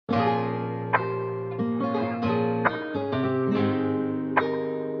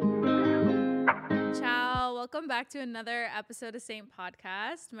back to another episode of Saint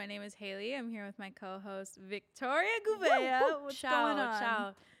Podcast. My name is Haley. I'm here with my co-host Victoria Gouveia. What's going on?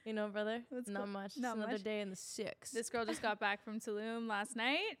 Ciao. You know, brother, Not much. not Another much. day in the six. This girl just got back from Tulum last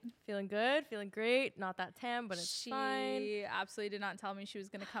night. Feeling good, feeling great. Not that tan, but it's fine. She absolutely did not tell me she was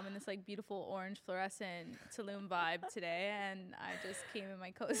going to come in this like beautiful orange fluorescent Tulum vibe today, and I just came in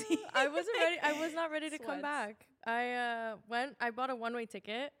my cozy. I wasn't ready. I was not ready to come Sweats. back. I bought a one-way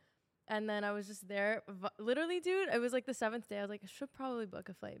ticket, and then I was just there. Literally, dude, it was like the 7th day. I was like, I should probably book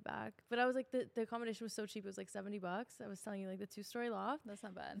a flight back. But I was like, the accommodation was so cheap. It was like $70. I was telling you, like the 2-story loft. That's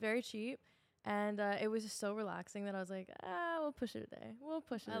not bad. Very cheap. And it was just so relaxing that I was like, we'll push it a day. We'll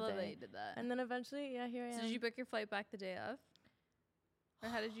push it I a love day. that you did that. And then eventually, yeah, here I am. So did you book your flight back the day of? Or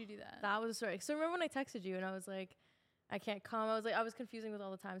how did you do that? That was a story. So remember when I texted you and I was like, I can't come. I was confusing with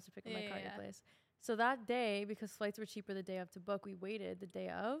all the times to pick up my car at your place. So that day, because flights were cheaper the day of to book, we waited the day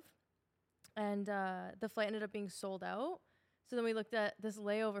of. And the flight ended up being sold out. So then we looked at this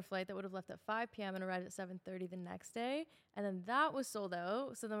layover flight that would have left at 5 p.m. and arrived at 7:30 the next day. And then that was sold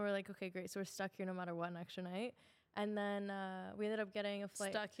out. So then we were like, okay, great. So we're stuck here no matter what, an extra night. And then we ended up getting a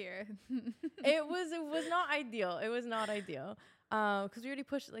flight. Stuck here. It was not ideal. It was not ideal. Because we already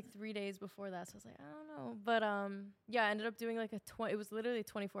pushed it like 3 days before that. So I was like, I don't know. But yeah, I ended up doing like it was literally a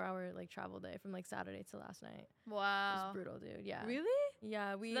 24-hour like travel day from like Saturday to last night. It Wow. was brutal, dude. Yeah. Really?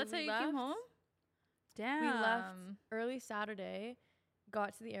 Yeah. So that's how we you left. came home? Damn. We left early Saturday,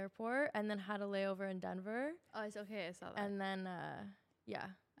 got to the airport, and then had a layover in Denver. Oh, it's okay. I saw that. And then, yeah.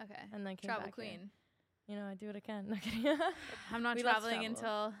 Okay. And then came Travel back queen. here. You know, I do what I can. Not kidding. I'm not We love traveling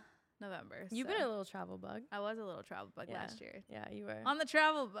travel. until November. You've so. been a little travel bug. I was a little travel bug Yeah. last year. Yeah, you were. On the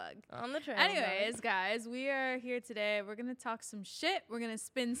travel bug. On the travel Anyways, bug. guys, we are here today. We're going to talk some shit. We're going to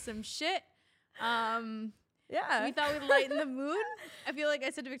spin some shit. Yeah. We thought we'd lighten the mood. I feel like I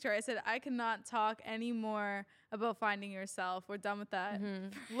said to Victoria, I said, I cannot talk anymore about finding yourself. We're done with that.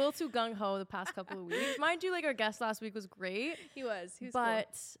 A little too gung-ho the past couple of weeks. Mind you, like our guest last week was great. He was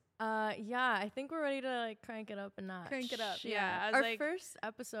But yeah, I think we're ready to like crank it up a notch. Crank it up, yeah. I was Our like- first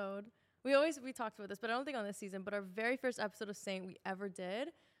episode, we talked about this, but I don't think on this season, but our very first episode of Saint we ever did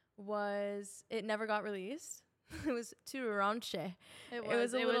was, it never got released. It was too raunchy. It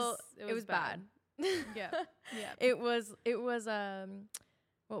was bad. Yeah. Yeah. It was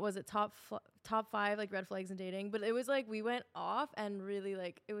what was it, top 5 like red flags in dating, but it was like we went off and really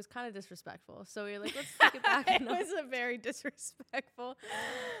like it was kind of disrespectful, so we were like, let's take it back. It was a very disrespectful.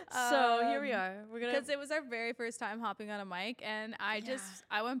 So here we are. We're gonna Because it was our very first time hopping on a mic, and I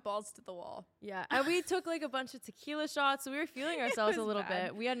went balls to the wall. yeah, and we took like a bunch of tequila shots, so we were feeling ourselves a was little bad.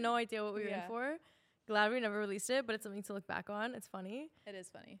 bit. We had no idea what we were in Yeah. for. Glad we never released it, but it's something to look back on. It's funny. It is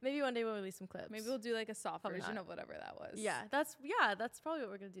funny. Maybe one day we'll release some clips. Maybe we'll do like a soft Probably version not. of whatever that was. Yeah, that's probably what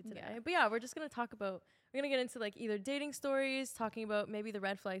we're gonna do today. Yeah. But yeah, we're just gonna talk about. We're gonna get into like either dating stories, talking about maybe the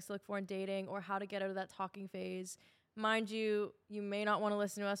red flags to look for in dating, or how to get out of that talking phase. Mind you, you may not want to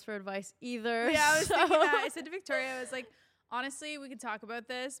listen to us for advice either. Yeah, I was so- thinking that. I said to Victoria, I was like, honestly, we could talk about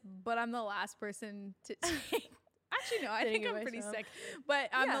this, but I'm the last person to take. Actually, no, I Dating think I'm advice pretty from. sick. But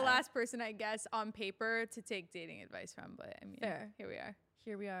I'm the Yeah. last person, I guess, on paper to take dating advice from. But I mean, Fair. here we are.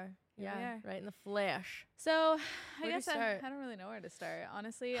 Here we are. Here Yeah, we are. right in the flesh. So I Where to guess I start? don't really know where to start.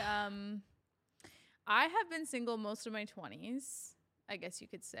 Honestly, I have been single most of my 20s, I guess you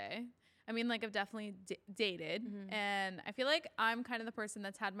could say. I mean, like I've definitely dated, Mhm. and I feel like I'm kind of the person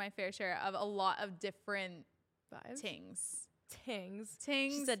that's had my fair share of a lot of different Vibes. things. Tings.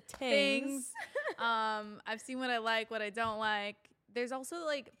 Tings. She said things. tings. I've seen what I like, what I don't like. There's also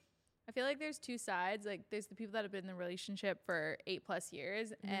like, I feel like there's two sides. Like there's the people that have been in the relationship for 8+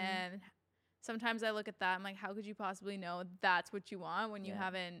 years. Mhm. And sometimes I look at that, I'm like, how could you possibly know that's what you want when you Yeah.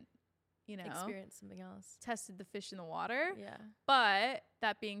 haven't, Experience something else. tested the fish in the water? Yeah. But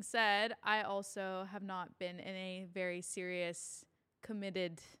that being said, I also have not been in a very serious,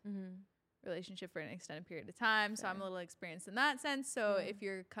 committed Mm-hmm. relationship for an extended period of time, so I'm a Fair. little experienced in that sense. So Yeah. if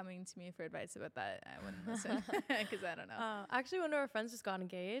you're coming to me for advice about that, I wouldn't listen because I don't know. Actually, one of our friends just got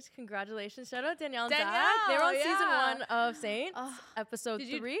engaged. Congratulations. Shout out Danielle and Danielle, Zach. They were on season yeah. 1 of Saints, Oh, episode Did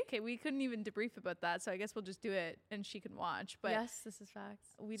you? 3. Okay, we couldn't even debrief about that, so I guess we'll just do it and she can watch. But yes, this is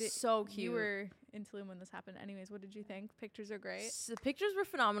facts. we did. So cute. You were in Tulum when this happened. Anyways, what did you think? Pictures are great. The pictures were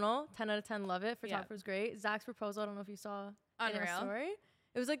phenomenal. 10 out of 10. Love it. Yeah. Photographer was great. Zach's proposal, I don't know if you saw in our Unreal. story.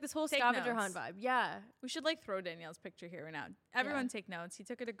 It was like this whole Take scavenger notes. hunt vibe. Yeah. We should like throw Danielle's picture here right now. Everyone take notes. He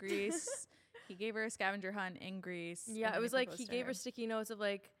took her to Greece. He gave her a scavenger hunt in Greece. Yeah, and it then was like he proposed to gave her sticky notes of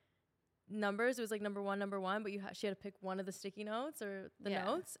like numbers. It was like number one, but she had to pick one of the sticky notes or the Yeah.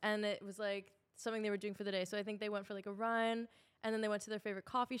 notes, and it was like something they were doing for the day. So I think they went for like a run, and then they went to their favorite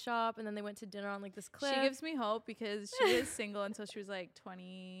coffee shop, and then they went to dinner on like this cliff. She gives me hope because she was single until she was like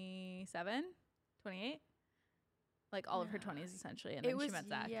 27, 28. Like all of her 20s essentially, and then she met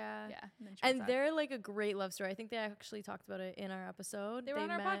Zach. Yeah. And they're like a great love story. I think they actually talked about it in our episode. They were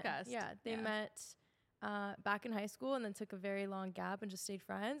on our podcast. Yeah, they met back in high school and then took a very long gap and just stayed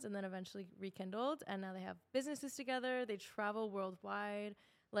friends, and then eventually rekindled, and now they have businesses together. They travel worldwide,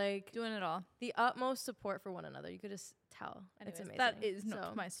 like doing it all. The utmost support for one another. You could just tell. Anyways, it's amazing. That is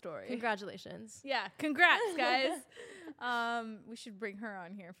not my story. Congratulations. Yeah, congrats, guys. We should bring her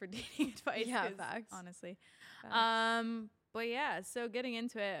on here for dating advice. Yeah, facts. Honestly. Facts. But yeah, so getting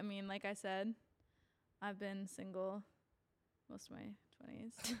into it, I mean, like I said, I've been single most of my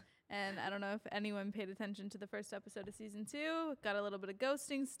 20s. And I don't know if anyone paid attention to the first episode of season 2. Got a little bit of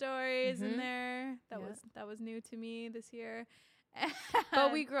ghosting stories in there. That was new to me this year.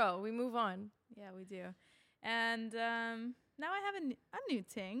 But we grow. We move on. Yeah, we do. And now I have a new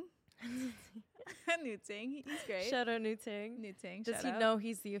ting. A new ting. He's great. Shout out New Ting. New ting. Does he know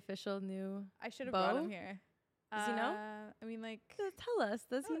he's the official new? I should have brought him here. Does he know? I mean, like, tell us.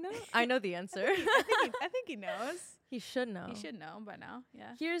 Does he know? I know the answer. I think he knows. He should know. He should know by now.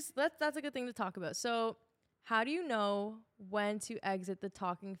 Yeah. That's a good thing to talk about. So, how do you know when to exit the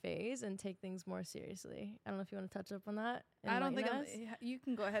talking phase and take things more seriously? I don't know if you want to touch up on that. I don't think you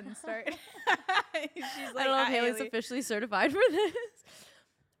can go ahead and start. She's like, I don't know if Haley's officially certified for this.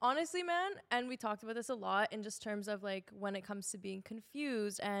 Honestly, man, and we talked about this a lot in just terms of like when it comes to being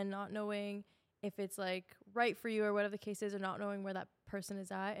confused and not knowing if it's like right for you or whatever the case is, or not knowing where that person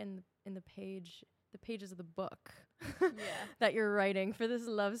is at in the pages of the book that you're writing for this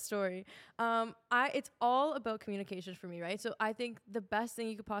love story. It's all about communication for me, right? So I think the best thing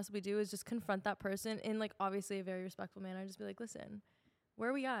you could possibly do is just confront that person in like obviously a very respectful manner. Just be like, listen,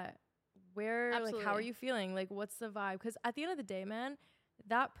 where are we at? Like, how are you feeling? Like, what's the vibe? Because at the end of the day, man,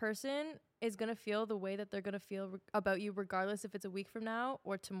 that person is going to feel the way that they're going to feel about you regardless if it's a week from now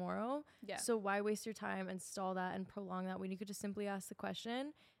or tomorrow. Yeah. So why waste your time and stall that and prolong that when you could just simply ask the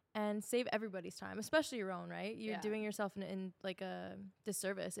question and save everybody's time, especially your own, right? You're doing yourself in like a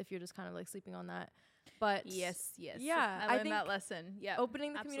disservice if you're just kind of like sleeping on that. But yes. Yeah. I learned that lesson. Yeah.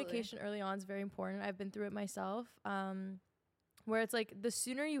 Opening the communication early on is very important. I've been through it myself. Where it's like the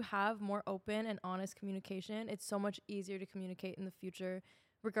sooner you have more open and honest communication, it's so much easier to communicate in the future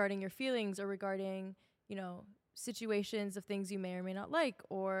regarding your feelings or regarding, situations of things you may or may not like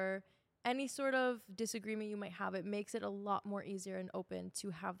or any sort of disagreement you might have. It makes it a lot more easier and open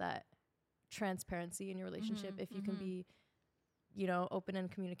to have that transparency in your relationship if you can be, open and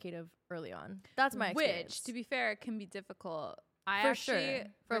communicative early on. That's my experience. Which, to be fair, can be difficult. I for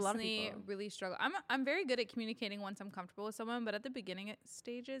a lot of people really struggle. I'm very good at communicating once I'm comfortable with someone, but at the beginning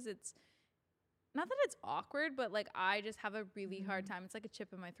stages, it's not that it's awkward, but like I just have a really hard time. It's like a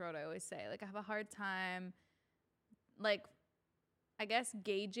chip in my throat. I always say, like, I have a hard time, like, I guess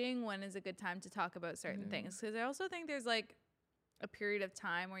gauging when is a good time to talk about certain things. Because I also think there's like a period of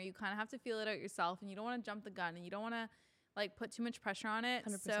time where you kind of have to feel it out yourself, and you don't want to jump the gun, and you don't want to like put too much pressure on it.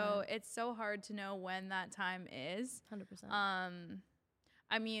 100%. So it's so hard to know when that time is. 100%.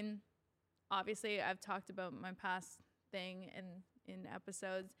 I mean, obviously I've talked about my past thing in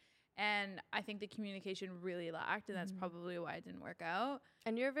episodes, and I think the communication really lacked, and that's probably why it didn't work out.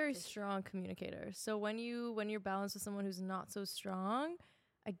 And you're a very strong communicator. So when you're balanced with someone who's not so strong,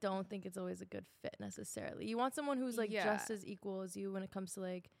 I don't think it's always a good fit necessarily. You want someone who's like just as equal as you when it comes to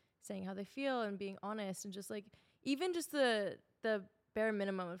like saying how they feel and being honest, and just like even just the bare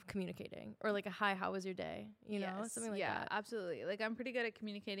minimum of communicating, or like a hi, how was your day? Something like that. Yeah, absolutely. Like I'm pretty good at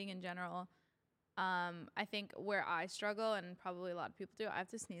communicating in general. I think where I struggle, and probably a lot of people do, I have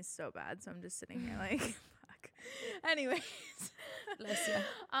to sneeze so bad, so I'm just sitting here like fuck. Anyways. Bless you.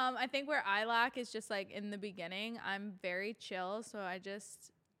 I think where I lack is just like in the beginning, I'm very chill, so I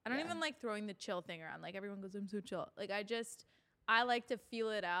don't even like throwing the chill thing around. Like everyone goes, I'm so chill. Like I like to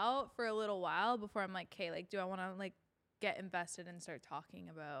feel it out for a little while before I'm like, okay, like, do I want to like get invested and start talking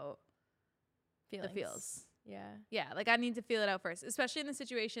about the feels? Yeah. Yeah. Like I need to feel it out first, especially in the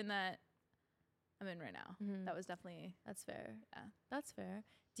situation that I'm in right now. That was definitely. That's fair. Yeah. That's fair.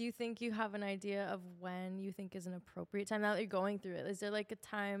 Do you think you have an idea of when you think is an appropriate time now that you're going through it? Is there like a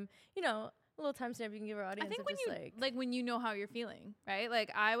time, a little time stamp you can give our audience? I think when you know how you're feeling, right? Like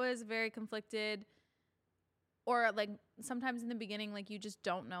I was very conflicted. Or like sometimes in the beginning, like you just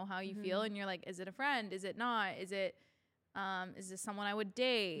don't know how you feel, and you're like, is it a friend? Is it not? Is it, is this someone I would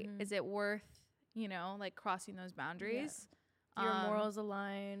date? Is it worth, like crossing those boundaries? Your morals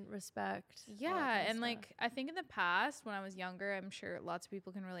align, respect. Yeah, and like I think in the past when I was younger, I'm sure lots of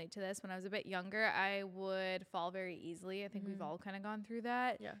people can relate to this. When I was a bit younger, I would fall very easily. I think we've all kind of gone through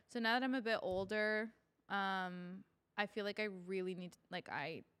that. Yeah. So now that I'm a bit older, I feel like I really need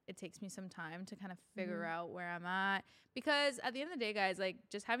it takes me some time to kind of figure out where I'm at, because at the end of the day, guys, like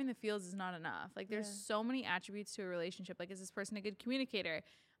just having the feels is not enough. Like there's so many attributes to a relationship. Like, is this person a good communicator?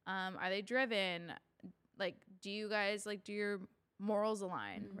 Are they driven? Like, do you guys do your morals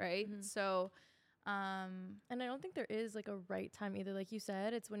align, right? So, and I don't think there is like a right time either. Like you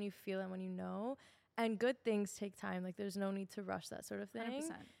said, it's when you feel and when you know, and good things take time. Like there's no need to rush that sort of thing.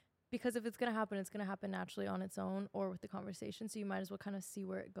 100%. Because if it's going to happen, it's going to happen naturally on its own or with the conversation. So you might as well kind of see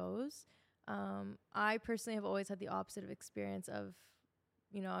where it goes. I personally have always had the opposite of experience of,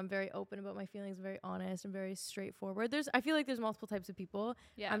 I'm very open about my feelings, very honest and very straightforward. I feel like there's multiple types of people.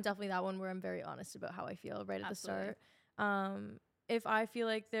 Yeah. I'm definitely that one where I'm very honest about how I feel right at the start. If I feel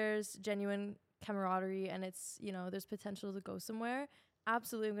like there's genuine camaraderie and it's, there's potential to go somewhere,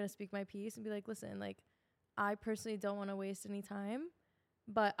 absolutely I'm going to speak my piece and be like, listen, like I personally don't want to waste any time.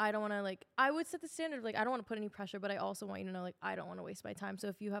 But I don't want to I would set the standard of I don't want to put any pressure, but I also want you to know I don't want to waste my time. So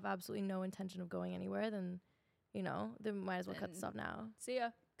if you have absolutely no intention of going anywhere, then, they might as well cut this off now. See ya.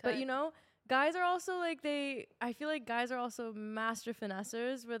 But guys are also I feel like guys are also master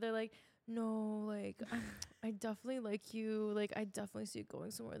finessers where they're like, no, I definitely like you. I definitely see it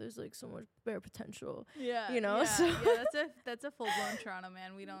going somewhere. There's so much better potential. Yeah. So yeah, that's a full blown Toronto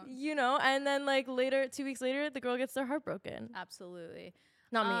man. We don't. And then later, 2 weeks later, the girl gets their heart broken. Absolutely.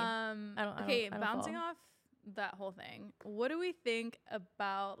 Not me. I don't bouncing off that whole thing, what do we think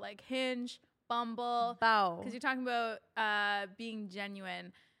about Hinge, Bumble? Because you're talking about being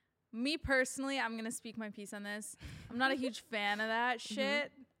genuine. Me personally, I'm gonna speak my piece on this. I'm not a huge fan of that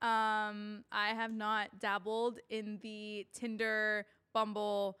shit. I have not dabbled in the Tinder,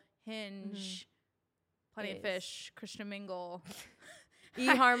 Bumble, Hinge, Plenty of Fish, Christian Mingle,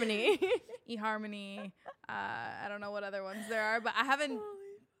 eHarmony. eHarmony. I don't know what other ones there are, but I haven't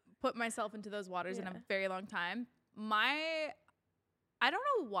put myself into those waters in a very long time. I don't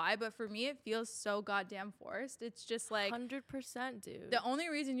know why, but for me, it feels so goddamn forced. It's just 100%, dude. The only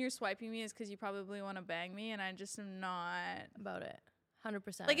reason you're swiping me is because you probably want to bang me, and I just am not about it.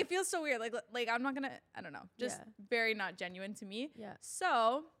 100%. It feels so weird. I'm not gonna. I don't know. Just very not genuine to me. Yeah.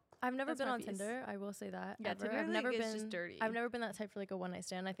 So I've never been on Tinder. I will say that. Yeah, Tinder I've never been. Just dirty. I've never been that type for a one night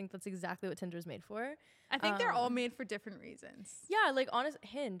stand. I think that's exactly what Tinder is made for. I think they're all made for different reasons. Yeah, honest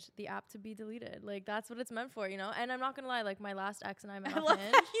Hinge, the app to be deleted. That's what it's meant for, And I'm not gonna lie, my last ex and I met on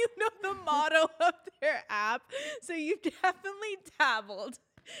Hinge. You know the motto of their app, so you definitely dabbled.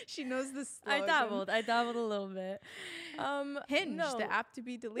 She knows the slogan. I dabbled a little bit. Hinge, the app to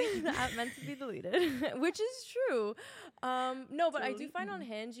be deleted. The app meant to be deleted, which is true. No, but I do find on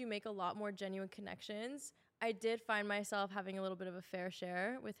Hinge you make a lot more genuine connections. I did find myself having a little bit of a fair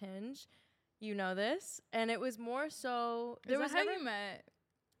share with Hinge. You know this, and it was more so. There was how you met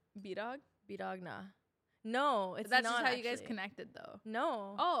B-Dog? B-Dog, nah. No, it's that's not. Just how actually. you guys connected, though.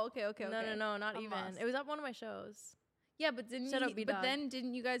 No. Oh, okay. No, not even. It was at one of my shows. Yeah, but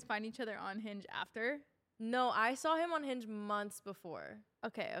didn't you guys find each other on Hinge after? No, I saw him on Hinge months before.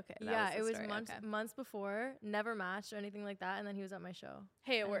 Okay. Yeah, it was months before. Never matched or anything like that, and then he was at my show.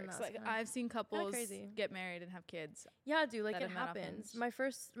 Hey, it works. I've seen couples get married and have kids. Yeah, dude, it happens.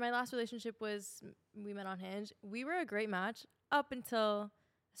 My last relationship was we met on Hinge. We were a great match up until a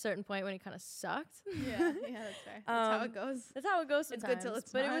certain point when it kind of sucked. Yeah, that's fair. That's how it goes. That's how it goes sometimes. It's good till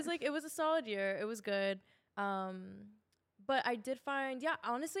it's not. But it was a solid year. It was good. But I did find,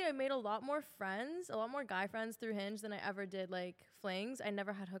 honestly, I made a lot more guy friends through Hinge than I ever did flings. I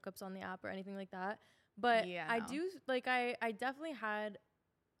never had hookups on the app or anything like that. But I do I definitely had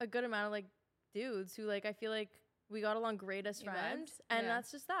a good amount of dudes who I feel like we got along great as friends, and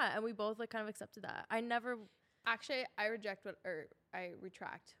that's just that. And we both kind of accepted that. I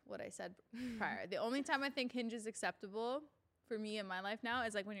retract what I said prior. The only time I think Hinge is acceptable for me in my life now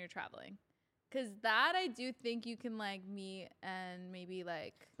is when you're traveling. Because that I do think you can meet and maybe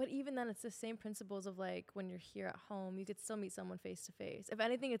But even then it's the same principles of when you're here at home, you could still meet someone face to face. If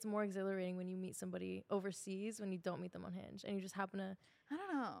anything, it's more exhilarating when you meet somebody overseas when you don't meet them on Hinge and you just happen to. I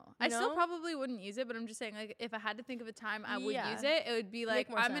don't know. I still probably wouldn't use it, but I'm just saying if I had to think of a time I would use it, it would be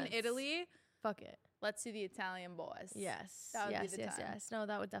I'm in Italy. Fuck it. Let's see the Italian boys. Yes. That would be the time. Yes. No,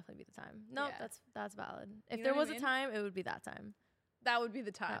 that would definitely be the time. No, that's valid. If there was a time, it would be that time. That would be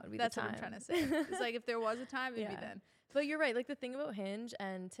the time. That's what I'm trying to say. It's if there was a time, it'd be then. But you're right. The thing about Hinge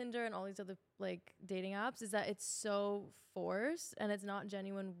and Tinder and all these other dating apps is that it's so forced and it's not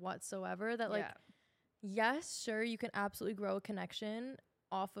genuine whatsoever. That yes, sure, you can absolutely grow a connection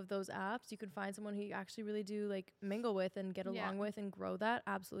off of those apps. You can find someone who you actually really do like mingle with and get along with and grow that,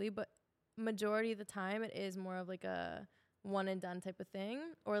 absolutely. But majority of the time it is more of like a one and done type of thing,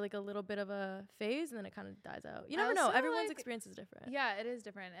 or like a little bit of a phase and then it kind of dies out. You never know. Everyone's experience is different. Yeah, it is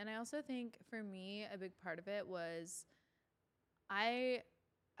different. And I also think for me, a big part of it was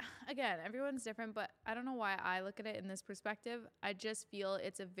again, everyone's different, but I don't know why I look at it in this perspective. I just feel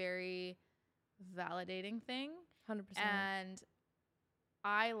it's a very validating thing. 100%. And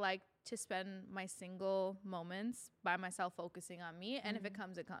I like to spend my single moments by myself focusing on me. And if it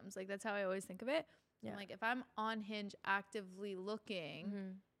comes, it comes. Like, that's how I always think of it. Yeah. Like, if I'm on Hinge actively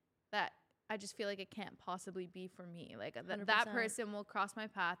looking, that I just feel like it can't possibly be for me. Like, that person will cross my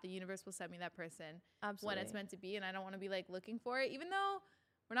path. The universe will send me that person when it's meant to be. And I don't want to be, like, looking for it, even though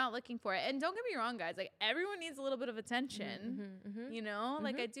we're not looking for it. And don't get me wrong, guys. Like, everyone needs a little bit of attention, you know?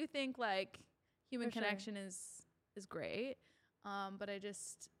 Like, I do think, like, human connection is great. But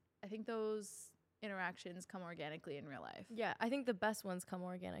I think those interactions come organically in real life. Yeah, I think the best ones come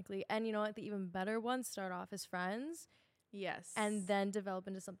organically. And you know what? The even better ones start off as friends. Yes. And then develop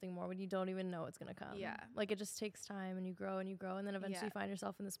into something more when you don't even know it's going to come. Yeah. Like, it just takes time and you grow. And then eventually you find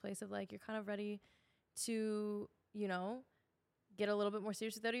yourself in this place of like, you're kind of ready to, you know, get a little bit more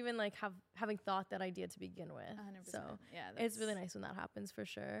serious without even like having thought that idea to begin with. 100%. So yeah, it's really nice when that happens for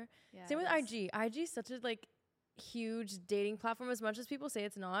sure. Yeah, same with IG. IG is such a like huge dating platform, as much as people say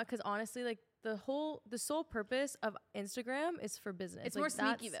it's not, because honestly, like the sole purpose of Instagram is for business. It's like more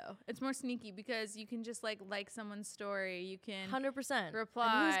sneaky though. It's more sneaky because you can just like someone's story. You can 100%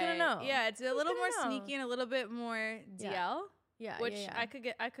 reply. And who's gonna know? Yeah, it's a little more sneaky and a little bit more DL. Yeah, which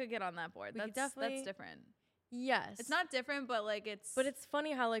I could get on that board. That's different. Yes. It's not different, but like But it's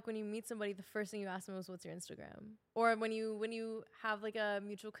funny how like when you meet somebody, the first thing you ask them is what's your Instagram? Or when you have like a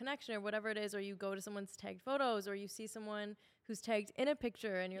mutual connection or whatever it is, or you go to someone's tagged photos, or you see someone who's tagged in a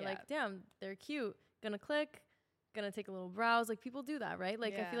picture and you're like, damn, they're cute. Gonna click, gonna take a little browse. Like, people do that, right?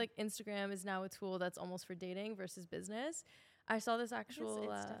 Like, I feel like Instagram is now a tool that's almost for dating versus business. I saw this actual...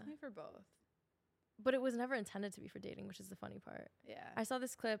 It's definitely for both. But it was never intended to be for dating, which is the funny part. Yeah. I saw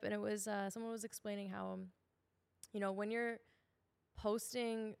this clip and it was someone was explaining how... you know, when you're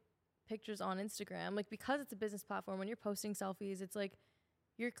posting pictures on Instagram, like, because it's a business platform, when you're posting selfies, it's like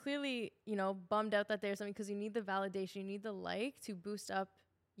you're clearly, you know, bummed out that there's something, because you need the validation, you need the like to boost up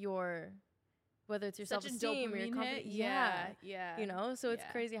your, whether it's your self-esteem or your confidence. Yeah. You know, so it's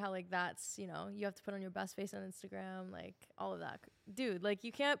crazy how like that's, you know, you have to put on your best face on Instagram, like all of that. Dude, like,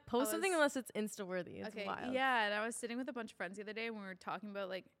 you can't post something unless it's Insta-worthy. It's wild. Yeah, and I was sitting with a bunch of friends the other day and we were talking about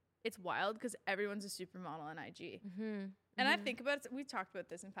like, it's wild because everyone's a supermodel on IG. And I think about it, we've talked about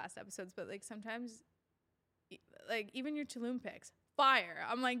this in past episodes, but like sometimes, like even your Tulum pics, fire.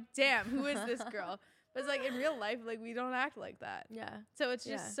 I'm like, damn, who is this girl? But it's like in real life, like we don't act like that. Yeah. So it's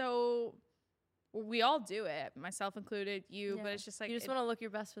just so, we all do it, myself included, you, but it's just like. You just want to look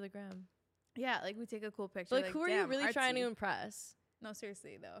your best for the gram. Yeah, like we take a cool picture. Like who are you really trying to impress? No,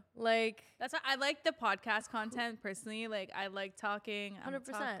 seriously though. Like, that's why I like the podcast content personally. Like, I like talking.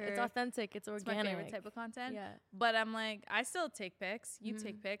 100%. It's authentic. It's organic. It's my favorite type of content. Yeah. But I'm like, I still take pics. You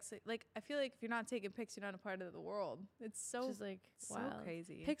take pics. Like, I feel like if you're not taking pics, you're not a part of the world. It's so just like so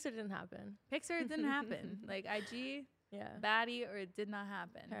crazy. Pixar didn't happen. Pixar didn't happen. Like IG, baddie, or it did not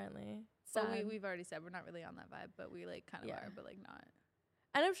happen. Apparently. So we've already said we're not really on that vibe, but we like kind of are, but like not.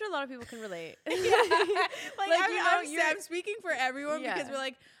 And I'm sure a lot of people can relate. I'm speaking for everyone because we're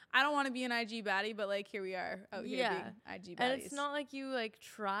like, I don't want to be an IG baddie, but like here we are out here being IG baddies. And it's not like you like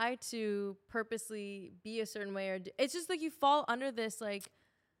try to purposely be a certain way, or it's just like you fall under this like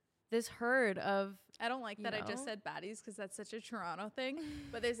this herd of. I don't like that I just said baddies because that's such a Toronto thing.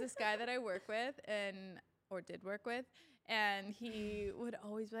 But there's this guy that I work with or did work with, and he would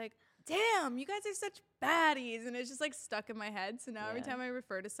always be like, damn, you guys are such baddies. And it's just like stuck in my head. So now every time I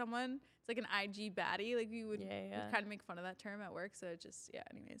refer to someone, it's like an IG baddie. Like we would kind of make fun of that term at work. So it just,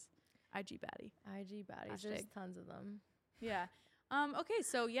 anyways, IG baddie. IG baddies. There's tons of them. Yeah. Okay.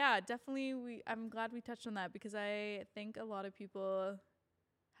 So definitely I'm glad we touched on that because I think a lot of people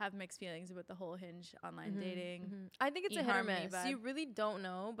have mixed feelings about the whole Hinge online dating. I think it's a hit or miss. You really don't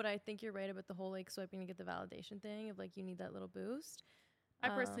know, but I think you're right about the whole like swiping to get the validation thing of like you need that little boost. I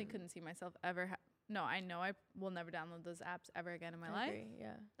personally couldn't see myself ever. No, I know I will never download those apps ever again in my life. Agree,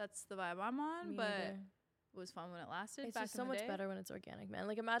 yeah, that's the vibe I'm on. Me but neither. It was fun when it lasted. It's back just so much better when it's organic, man.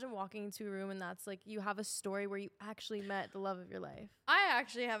 Like imagine walking into a room and that's like you have a story where you actually met the love of your life. I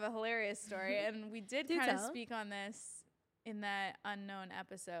actually have a hilarious story, and we did kind of speak on this in that unknown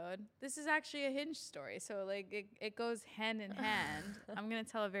episode. This is actually a Hinge story, so like it goes hand in hand. I'm gonna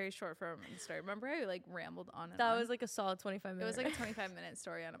tell a very short form story. Remember I like rambled on and that on? was like a solid 25 minutes. It was like a 25-minute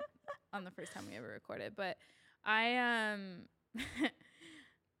story on the first time we ever recorded. But I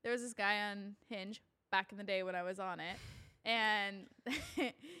there was this guy on Hinge back in the day when I was on it, and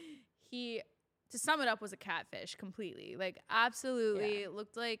he, to sum it up, was a catfish completely. Like absolutely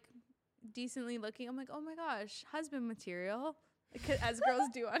looked like decently looking. I'm like, oh my gosh, husband material, as girls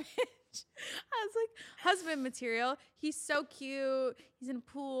do on Hinge. I was like, husband material. He's so cute. He's in a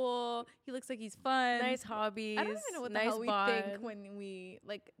pool. He looks like he's fun. Nice hobbies. I don't even know what the hell we think when we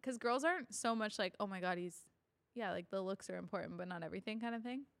like, because girls aren't so much like, oh my god, like the looks are important, but not everything kind of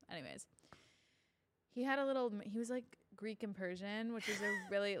thing. Anyways, he was like Greek and Persian, which is a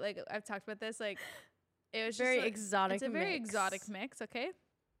really, like, I've talked about this, like, it was very just, like, exotic. It's a very exotic mix. Okay.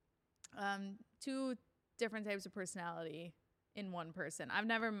 2 different types of personality in one person.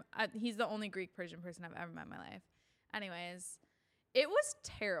 He's the only Greek Persian person I've ever met in my life. Anyways, it was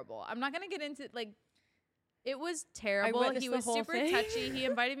terrible. I'm not going to get into, like, it was terrible. He was super touchy. He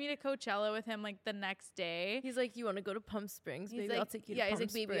invited me to Coachella with him like the next day. He's like, you want to go to Palm Springs? Baby, like, I'll take you to Palm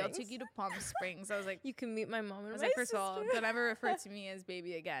Springs. He's like, baby, I'll take you to Palm Springs. I was like, you can meet my mom and I was my like, first sister. of all, don't ever refer to me as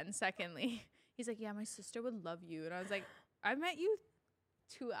baby again. Secondly, he's like, yeah, my sister would love you. And I was like, I met you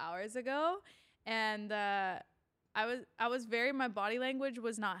 2 hours ago. And I was my body language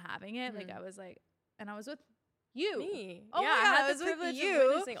was not having it. Like I was like, and I was with you. Me. Oh yeah, my God, I had the privilege of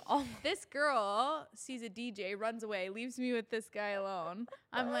witnessing all. This girl sees a DJ, runs away, leaves me with this guy alone.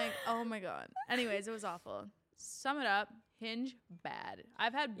 I'm like, oh my God. Anyways, it was awful. Sum it up, Hinge, bad.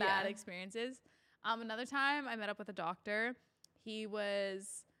 I've had bad experiences. Another time I met up with a doctor. Do you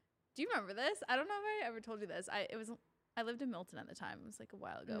remember this? I don't know if I ever told you this. I lived in Milton at the time. It was like a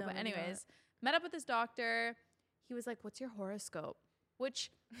while ago. No, but anyways, met up with this doctor. He was like, what's your horoscope?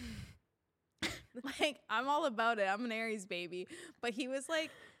 Which like, I'm all about it. I'm an Aries baby. But he was like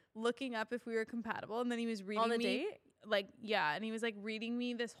looking up if we were compatible, and then he was reading on a me date? like, yeah, and he was like reading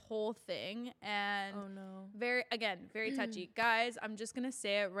me this whole thing, and oh no, very touchy. Guys, I'm just gonna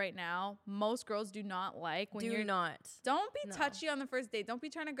say it right now. Most girls do not like when don't be touchy on the first date. Don't be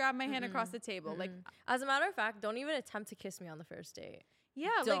trying to grab my hand across the table. Like, as a matter of fact, don't even attempt to kiss me on the first date. Yeah,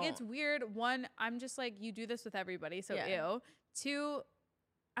 like it's weird. 1, I'm just like, you do this with everybody, so ew. 2,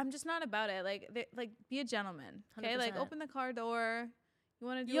 I'm just not about it. Like be a gentleman. Okay, 100%. like open the car door. You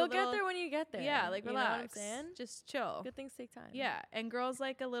want to do? You'll get there when you get there. Yeah, like relax. You know what I'm saying? Just chill. Good things take time. Yeah, and girls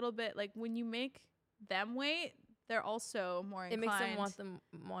like a little bit like when you make them wait, they're also more inclined. It makes them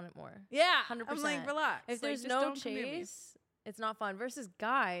want it more. Yeah, 100%. I'm like, relax. If there's no chase, it's not fun. Versus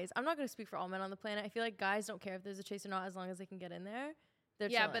guys, I'm not gonna speak for all men on the planet. I feel like guys don't care if there's a chase or not as long as they can get in there.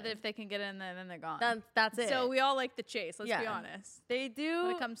 Yeah, but if they can get in there, then they're gone. That's it. So we all like the chase. Let's be honest. They do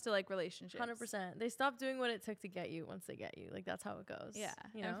when it comes to like relationships. 100%. They stop doing what it took to get you once they get you. Like that's how it goes. Yeah.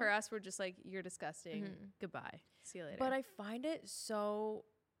 You know? And for us, we're just like, you're disgusting. Goodbye. See you later. But I find it so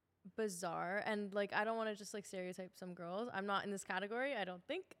bizarre, and like I don't want to just like stereotype some girls. I'm not in this category, I don't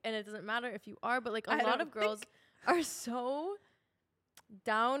think, and it doesn't matter if you are. But like a lot of girls are so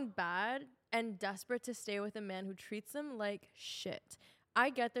down bad and desperate to stay with a man who treats them like shit. I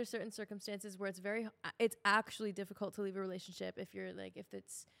get there's certain circumstances where it's actually difficult to leave a relationship if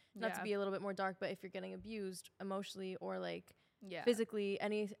it's not to be a little bit more dark, but if you're getting abused emotionally or like physically,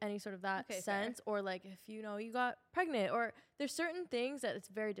 any sort of that sense, or like if you got pregnant, or there's certain things that it's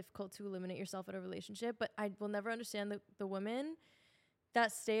very difficult to eliminate yourself in a relationship. But I will never understand the women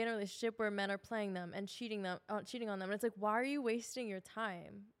that stay in a relationship where men are playing them and cheating on them. And it's like, why are you wasting your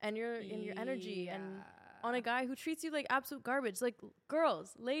time and your energy and on a guy who treats you like absolute garbage? Like,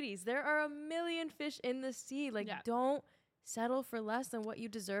 girls, ladies, there are a million fish in the sea. Like, don't settle for less than what you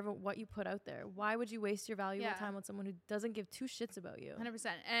deserve and what you put out there. Why would you waste your valuable time on someone who doesn't give 2 shits about you? 100%.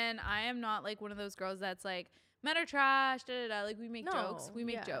 And I am not like one of those girls that's like, men are trash, Like, we make jokes. We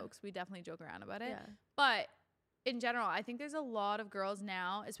make jokes. We definitely joke around about it. Yeah. But in general, I think there's a lot of girls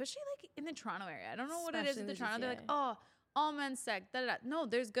now, especially like in the Toronto area. I don't know what it is in the Toronto. They're like, oh, all men suck. No,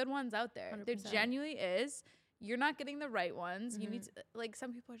 there's good ones out there. 100%. There genuinely is. You're not getting the right ones. You need to, like,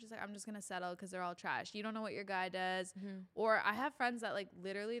 some people are just like, I'm just gonna settle because they're all trash. You don't know what your guy does. Or I have friends that like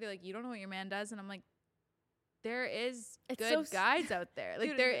literally they're like, you don't know what your man does, and I'm like, there is good guys out there. Like,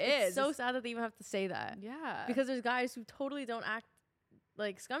 dude, there is. It's so sad that they even have to say that. Yeah. Because there's guys who totally don't act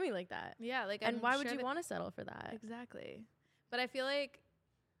like scummy like that. Yeah. Like, and why would you want to settle for that? Exactly. But I feel like,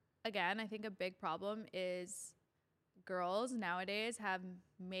 again, I think a big problem is girls nowadays have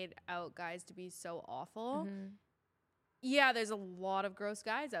made out guys to be so awful. Yeah, there's a lot of gross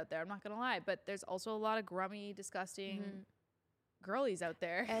guys out there. I'm not going to lie. But there's also a lot of grummy, disgusting girlies out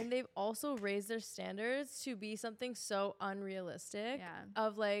there. And they've also raised their standards to be something so unrealistic. Yeah.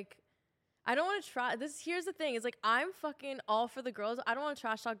 Of like, I don't want to try this. Here's the thing. It's like, I'm fucking all for the girls. I don't want to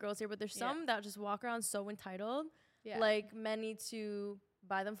trash talk girls here, but there's some that just walk around so entitled. Yeah. Like, men need to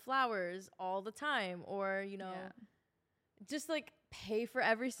buy them flowers all the time, or, you know, just like pay for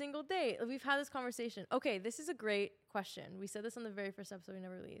every single date. We've had this conversation. Okay, this is a great question. We said this on the very first episode we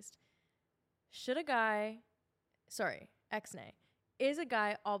never released. Should a guy, X-nay, is a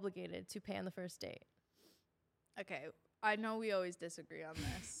guy obligated to pay on the first date? Okay, I know we always disagree on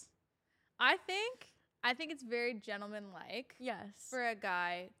this. I think it's very gentlemanlike. Yes. For a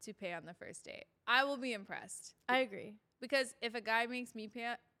guy to pay on the first date. I will be impressed. I agree. Because if a guy makes me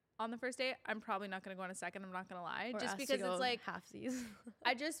pay on the first date, I'm probably not going to go on a second. I'm not going to lie. Or just because it's like halfsies.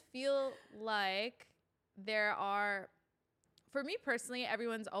 I just feel like there are, for me personally,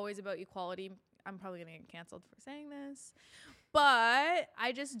 everyone's always about equality. I'm probably going to get canceled for saying this. But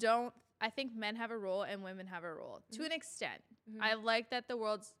I just don't. I think men have a role and women have a role to an extent. I like that the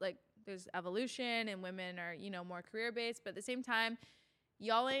world's like, there's evolution and women are, you know, more career based. But at the same time,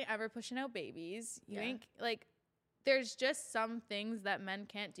 y'all ain't ever pushing out babies. You ain't like, there's just some things that men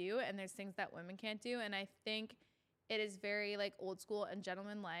can't do and there's things that women can't do. And I think it is very like old school and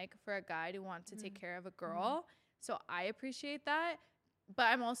gentleman-like for a guy to want to take care of a girl. So I appreciate that. But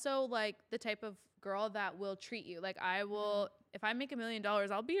I'm also like the type of girl that will treat you. Like I will, if I make $1 million,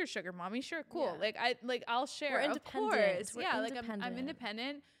 I'll be your sugar mommy. Sure. Cool. Yeah. I'll share. We're independent. Of course. We're independent. I'm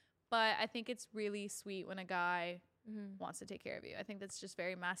independent, but I think it's really sweet when a guy wants to take care of you. I think that's just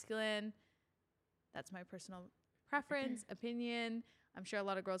very masculine. That's my personal preference, opinion. I'm sure a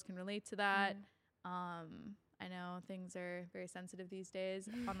lot of girls can relate to that. I know things are very sensitive these days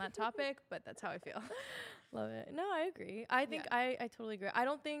on that topic, but that's how I feel. Love it. No, I agree. I think I totally agree.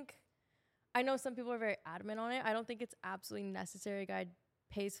 I know some people are very adamant on it. I don't think it's absolutely necessary a guy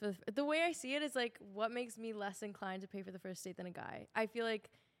pays for the way I see it is like, what makes me less inclined to pay for the first date than a guy? I feel like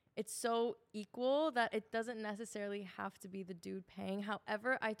it's so equal that it doesn't necessarily have to be the dude paying.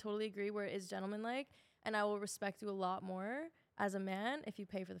 However, I totally agree where it is gentlemanlike, and I will respect you a lot more as a man if you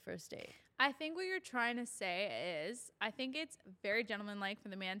pay for the first date. I think what you're trying to say is, I think it's very gentlemanlike for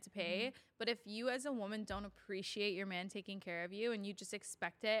the man to pay, but if you as a woman don't appreciate your man taking care of you and you just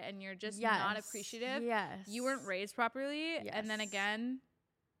expect it and you're just not appreciative, you weren't raised properly, and then again,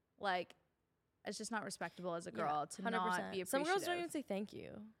 like, it's just not respectable as a girl to 100%. Not be appreciative. Some girls don't even say thank you.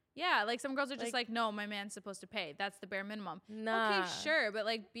 Yeah, like some girls are just like, no, my man's supposed to pay. That's the bare minimum. Nah. Okay, sure, but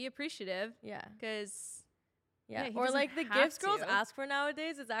like be appreciative. Yeah. Because or like the gifts girls ask for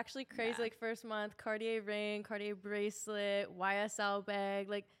nowadays, it's actually crazy. Like first month, Cartier ring, Cartier bracelet, YSL bag.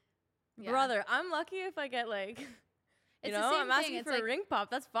 Like, brother, I'm lucky if I get like, you know, I'm asking for a ring pop.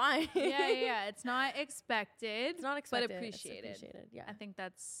 That's fine. Yeah. It's not expected. It's not expected, but appreciated. Yeah. I think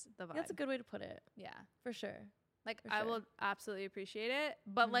that's the vibe. That's a good way to put it. Yeah. For sure. Like, I will absolutely appreciate it.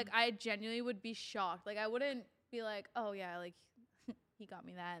 But like, I genuinely would be shocked. Like, I wouldn't be like, oh yeah, like he got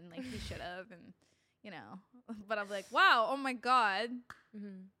me that and like he should have and you know, but I'm like, wow, oh my God.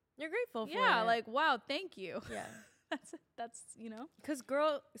 You're grateful for it. Yeah, like, wow, thank you. Yeah. that's, you know. Because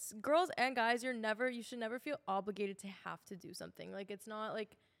girls and guys, you should never feel obligated to have to do something. Like, it's not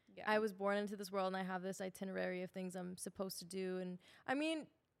like I was born into this world and I have this itinerary of things I'm supposed to do. And I mean,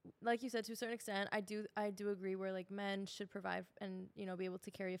 like you said, to a certain extent, I do agree where like men should provide and, you know, be able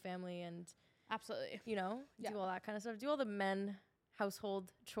to carry a family and absolutely, you know, do all that kind of stuff. Do all the men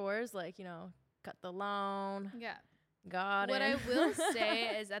household chores, like, you know, cut the lawn. Yeah. What I will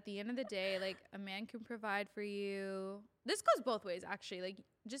say is at the end of the day, like a man can provide for you. This goes both ways, actually. Like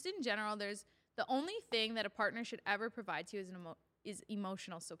just in general, there's the only thing that a partner should ever provide to you is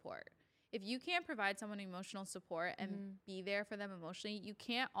emotional support. If you can't provide someone emotional support and be there for them emotionally, you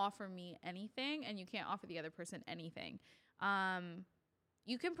can't offer me anything and you can't offer the other person anything.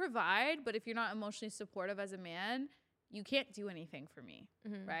 You can provide, but if you're not emotionally supportive as a man, you can't do anything for me,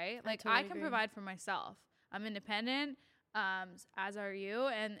 right? Like I can provide for myself. I'm independent, as are you.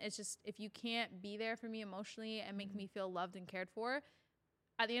 And it's just, if you can't be there for me emotionally and make me feel loved and cared for,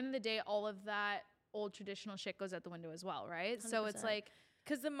 at the end of the day, all of that old traditional shit goes out the window as well, right? 100%. So it's like,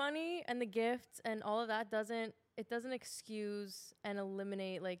 because the money and the gifts and all of that doesn't excuse and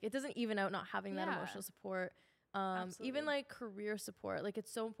eliminate, like it doesn't even out not having that emotional support. Even like career support, like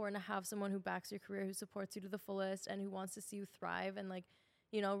it's so important to have someone who backs your career, who supports you to the fullest and who wants to see you thrive and like,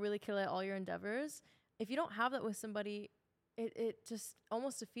 you know, really kill at all your endeavors. If you don't have that with somebody, it just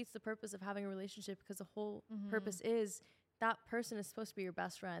almost defeats the purpose of having a relationship, because the whole purpose is that person is supposed to be your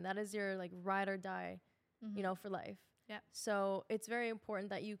best friend. That is your like ride or die, you know, for life. Yeah. So it's very important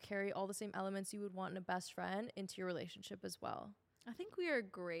that you carry all the same elements you would want in a best friend into your relationship as well. I think we are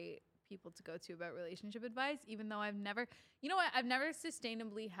great people to go to about relationship advice, even though I've never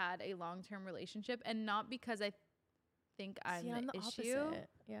sustainably had a long-term relationship, and not because I think I'm the issue. Opposite.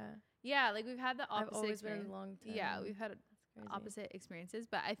 Yeah, like we've had the opposite. I've always been long term. Yeah, we've had opposite experiences,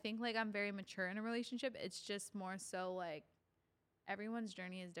 but I think like I'm very mature in a relationship. It's just more so like everyone's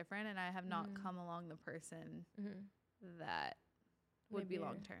journey is different, and I have not come along the person that would be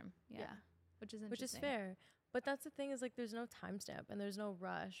long term. Yeah. Which is interesting. Which is fair. But that's the thing is like there's no timestamp and there's no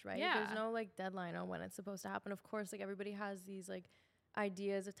rush, right? Yeah. There's no like deadline on when it's supposed to happen. Of course, like everybody has these like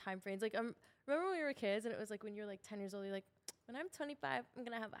ideas of time frames. Like remember when we were kids and it was like when you're like 10 years old, you're like, when I'm 25, I'm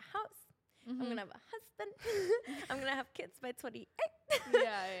gonna have a house. I'm gonna have a husband. I'm gonna have kids by 28.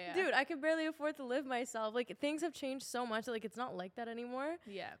 Yeah. Dude, I can barely afford to live myself. Like things have changed so much that like it's not like that anymore.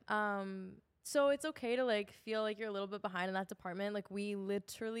 Yeah. So it's okay to like feel like you're a little bit behind in that department. Like we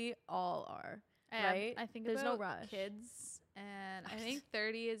literally all are. Right? I think there's about no rush. Kids, and I think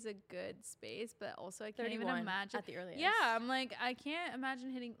 30 is a good space, but also I can't even imagine at the earliest. Yeah, I'm like I can't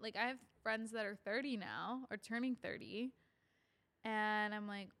imagine hitting like I have friends that are 30 now or turning 30, and I'm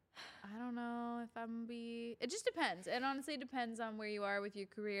like I don't know if I'm gonna be. It just depends. It honestly depends on where you are with your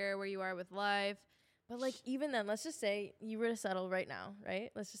career, where you are with life. But like even then, let's just say you were to settle right now, right?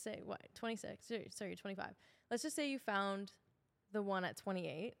 Let's just say what 26. Sorry, you're 25. Let's just say you found the one at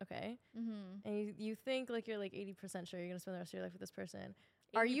 28, okay? And you think like you're like 80% sure you're gonna spend the rest of your life with this person.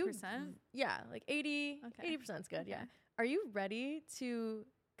 80%? Are you? Yeah, like 80. Okay. 80% is good. Okay. Yeah. Are you ready to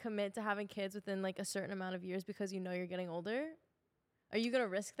commit to having kids within like a certain amount of years because you know you're getting older? Are you gonna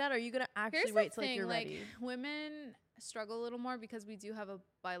risk that? Or are you gonna actually wait till like you're ready? Women struggle a little more because we do have a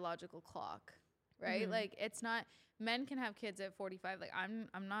biological clock, right? Like it's not. Men can have kids at 45. Like I'm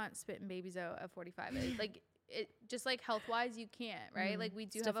not spitting babies out at 45. Like. It just like health wise you can't, right? Like we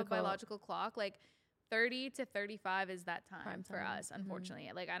do have a biological clock. Like 30 to 35 is that time for us, unfortunately.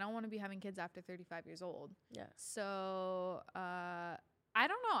 Like I don't want to be having kids after 35 years old. Yeah. So I don't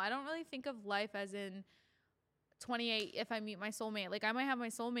know. I don't really think of life as in 28 if I meet my soulmate. Like I might have my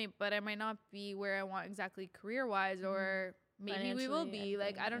soulmate, but I might not be where I want exactly career wise, or maybe we will be.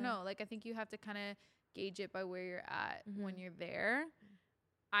 Like I don't know. Like I think you have to kind of gauge it by where you're at when you're there.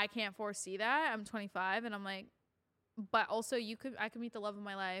 I can't foresee that. I'm 25 and I'm like, but also I could meet the love of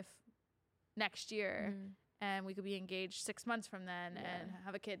my life next year and we could be engaged 6 months from then and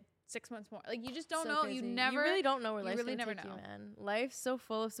have a kid 6 months more. Like you just don't know. Crazy. You really don't know where life's gonna take you, man. Life's so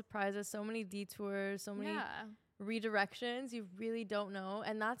full of surprises, so many detours, so many redirections. You really don't know.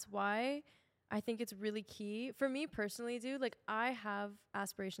 And that's why I think it's really key. For me personally, dude, like I have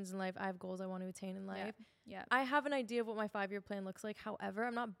aspirations in life. I have goals I want to attain in life. Yeah. I have an idea of what my 5-year plan looks like. However,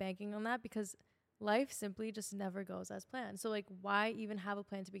 I'm not banking on that because life simply just never goes as planned. So like why even have a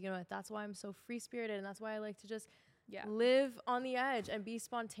plan to begin with? That's why I'm so free spirited, and that's why I like to just live on the edge and be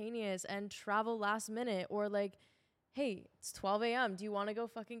spontaneous and travel last minute, or like, hey, it's 12 a.m. Do you want to go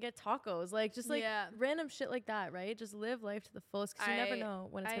fucking get tacos? Like just like random shit like that, right? Just live life to the fullest because you never know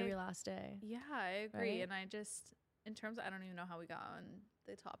when it's going to be your last day. Yeah, I agree. Right? And I just, in terms of, I don't even know how we got on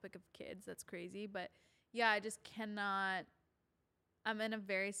the topic of kids. That's crazy. But yeah, I just cannot, I'm in a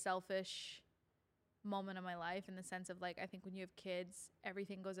very selfish moment of my life in the sense of like, I think when you have kids,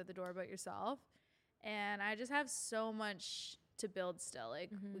 everything goes out the door about yourself. And I just have so much to build still.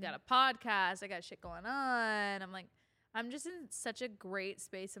 Like we got a podcast, I got shit going on. I'm like, I'm just in such a great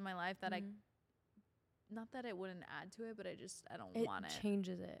space in my life that I, not that it wouldn't add to it, but I don't want it. It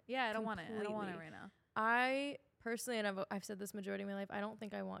changes it. Yeah, I don't want it. I don't want it right now. I personally, and I've said this majority of my life, I don't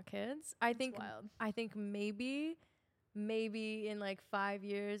think I want kids. I think maybe in like 5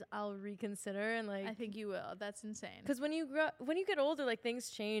 years I'll reconsider, and like I think you will. That's insane. Because when you get older, like things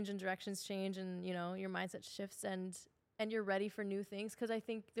change and directions change, and you know your mindset shifts, and you're ready for new things. Because I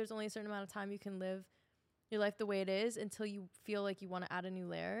think there's only a certain amount of time you can live your life the way it is until you feel like you want to add a new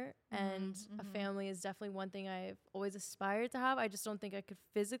layer. And a family is definitely one thing I've always aspired to have. I just don't think I could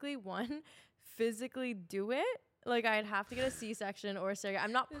physically do it. Like I'd have to get a C-section or a surrogate.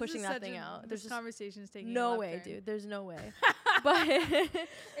 I'm not pushing that thing out. This conversation's taking no way, dude. There's no way. But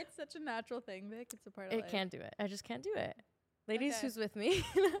it's such a natural thing, Vic. It's a part of life. It can't do it. I just can't do it. Ladies, who's with me?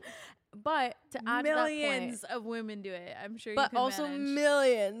 But to add millions of women do it. I'm sure. But also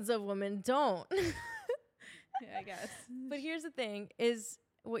millions of women don't. Yeah, I guess. But here's the thing: is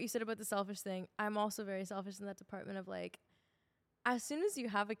what you said about the selfish thing. I'm also very selfish in that department of like, as soon as you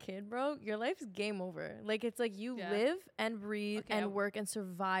have a kid, bro, your life's game over. Like it's like you live and breathe and work and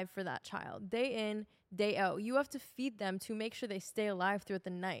survive for that child day in, day out. You have to feed them to make sure they stay alive throughout the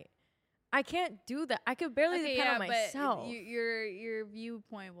night. I can't do that. I could barely depend on myself. But your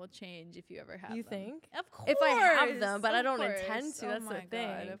viewpoint will change if you ever have them. You think? Of course. If I have them, but I don't intend to. That's the thing.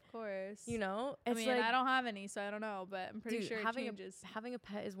 God, of course. You know? It's like, I don't have any, so I don't know, but I'm pretty sure it changes. Having a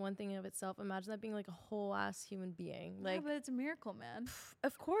pet is one thing in of itself. Imagine that being like a whole ass human being. Like, yeah, but it's a miracle, man.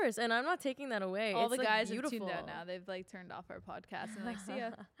 Of course. And I'm not taking that away. All it's the like guys beautiful. have tuned out now. They've like turned off our podcast and like, see ya.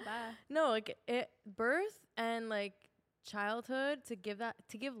 Bye. No, like birth and like childhood, to give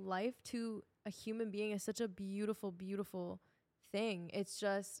life to a human being is such a beautiful, beautiful thing. It's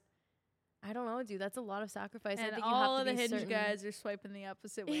just, I don't know, dude. That's a lot of sacrifice. And I think all of the Hinge guys are swiping the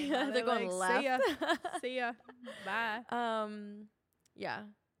opposite way. Yeah, they're going like, left. See ya. Bye. Yeah.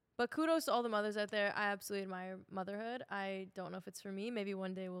 But kudos to all the mothers out there. I absolutely admire motherhood. I don't know if it's for me. Maybe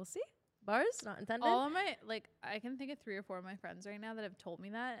one day we'll see. Bars, not intended. All of my, like, I can think of 3 or 4 of my friends right now that have told me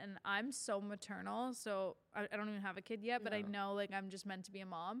that, and I'm so maternal, so I don't even have a kid yet, but I know, like, I'm just meant to be a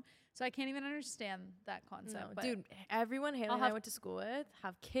mom, so I can't even understand that concept. No, dude, everyone Haley and I went to school with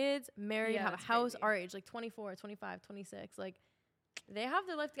have kids, married, have a house, our age, like 24, 25, 26, like, they have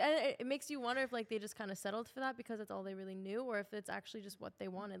their life, and it makes you wonder if, like, they just kind of settled for that because that's all they really knew, or if it's actually just what they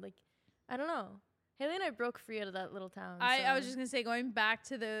wanted. Like, I don't know. Haley and I broke free out of that little town. I was just going to say, going back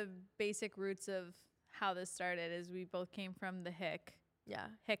to the basic roots of how this started, is we both came from the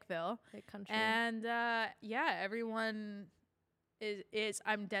Hickville. Hick country. And, everyone is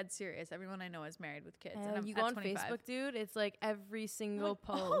I'm dead serious. Everyone I know is married with kids. And you go on 25. Facebook, dude, it's like every single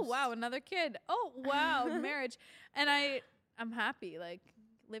post. Oh, wow, another kid. Oh, wow, marriage. And I'm happy. Like,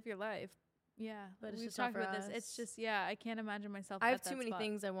 live your life. Yeah, but we've talked about this. It's just, I can't imagine myself. I have too many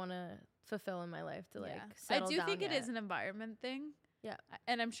things I want to fulfill in my life to like settle down. I do think it is an environment thing. Yeah,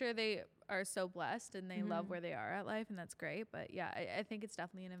 and I'm sure they are so blessed and they love where they are at life, and that's great. But yeah, I think it's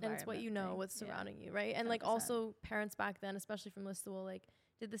definitely an environment. And it's what you know, what's surrounding you, right? And 100%. Like also parents back then, especially from Listowel, like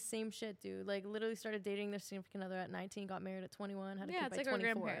did the same shit, dude. Like literally started dating their significant other at 19, got married at 21, had a kid by 24. Yeah, it's like our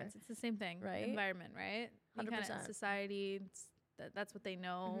grandparents. It's the same thing, right? Environment, right? 100%. Society. That's what they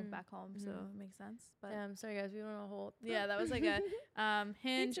know back home, so it makes sense. But sorry guys, we don't know a whole. Yeah, that was like a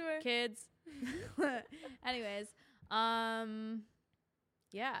Hinge kids. Anyways, so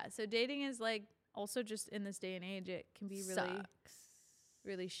dating is like also just in this day and age, it can be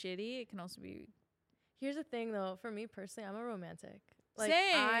really shitty. It can also be. Here's the thing, though. For me personally, I'm a romantic. Like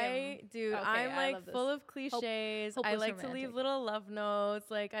Same. I'm like full of cliches. I like to leave little love notes.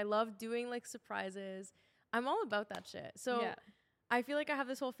 Like I love doing like surprises. I'm all about that shit. So. Yeah. I feel like I have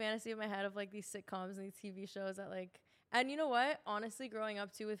this whole fantasy in my head of like these sitcoms and these TV shows that like, and you know what? Honestly, growing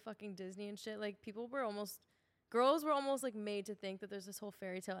up too with fucking Disney and shit, like girls were almost like made to think that there's this whole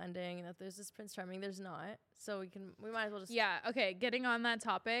fairy tale ending and that there's this Prince Charming. There's not. So we might as well just. Yeah. Okay. Getting on that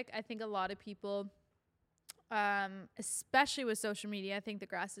topic, I think a lot of people, especially with social media, I think the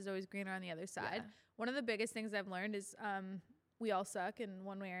grass is always greener on the other side. Yeah. One of the biggest things I've learned is, we all suck in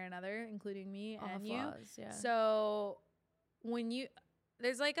one way or another, including me and you. Yeah. So.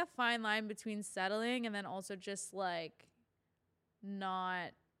 There's like a fine line between settling and then also just like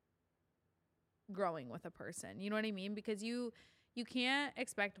not growing with a person. You know what I mean? Because you can't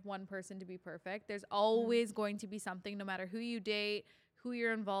expect one person to be perfect. There's always going to be something, no matter who you date, who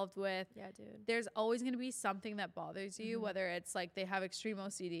you're involved with. Yeah, dude. There's always going to be something that bothers you, whether it's like they have extreme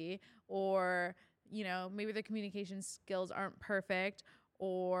OCD or, you know, maybe their communication skills aren't perfect,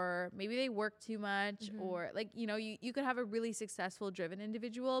 or maybe they work too much, or like, you know, you could have a really successful, driven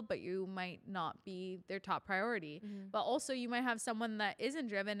individual, but you might not be their top priority. But also you might have someone that isn't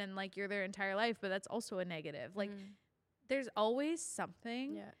driven and like you're their entire life, but that's also a negative. Like there's always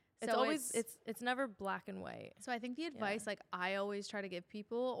something. Yeah. It's always, it's never black and white. So I think the advice like I always try to give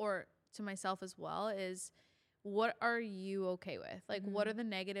people, or to myself as well, is what are you okay with? Like what are the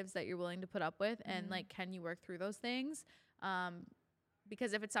negatives that you're willing to put up with? And like, can you work through those things?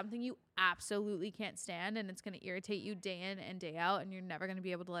 Because if it's something you absolutely can't stand and it's going to irritate you day in and day out and you're never going to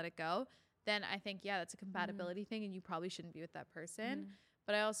be able to let it go, then I think, that's a compatibility thing and you probably shouldn't be with that person.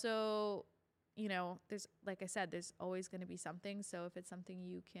 But I also, you know, there's, like I said, there's always going to be something. So if it's something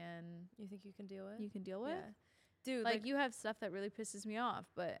you think you can deal with? You can deal with? Yeah. Dude, like you have stuff that really pisses me off,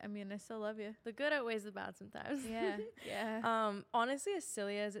 but I mean, I still love you. The good outweighs the bad sometimes. Yeah. Yeah. Honestly, as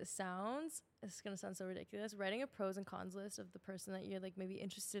silly as it sounds, it's going to sound so ridiculous. Writing a pros and cons list of the person that you're like maybe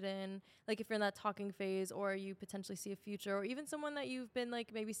interested in, like if you're in that talking phase or you potentially see a future, or even someone that you've been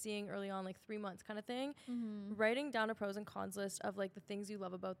like maybe seeing early on, like 3 months kind of thing, writing down a pros and cons list of like the things you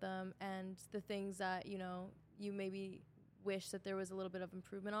love about them and the things that, you know, you maybe wish that there was a little bit of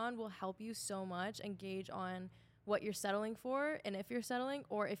improvement on will help you so much and gauge on what you're settling for, and if you're settling,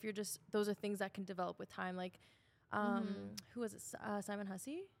 or if you're just, those are things that can develop with time. Like, who was it? Simon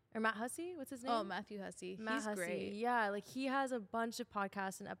Hussey? or Matt Hussey. What's his name? Oh, Matthew Hussey. He's great. Yeah, like he has a bunch of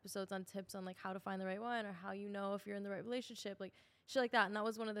podcasts and episodes on tips on like how to find the right one or how you know if you're in the right relationship, like shit like that. And that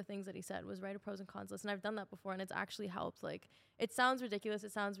was one of the things that he said was write a pros and cons list. And I've done that before, and it's actually helped. Like it sounds ridiculous,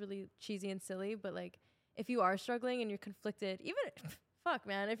 it sounds really cheesy and silly, but like if you are struggling and you're conflicted, even fuck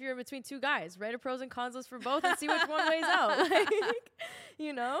man, if you're between two guys, write a pros and cons list for both and see which one weighs out. Like,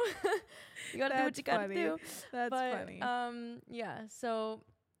 you know, you gotta do what you gotta do. That's funny. Yeah. So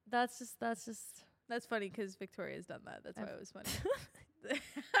that's just that's funny because Victoria's done that. That's why it was funny.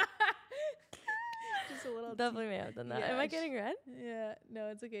 Just a little. Definitely may have done that. Am I getting red? Yeah. No,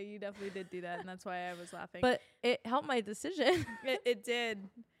 it's okay. You definitely did do that, and that's why I was laughing. But it helped my decision. It did.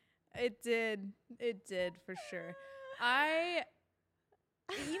 It did for sure.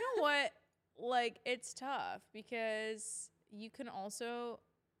 You know what? Like, it's tough because you can also,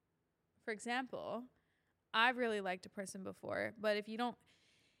 for example, I've really liked a person before, but if you don't,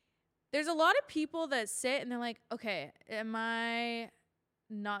 there's a lot of people that sit and they're like, okay, am I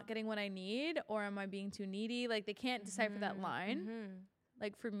not getting what I need or am I being too needy? Like, they can't decipher that line.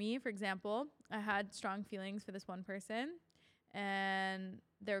 Like, for me, for example, I had strong feelings for this one person and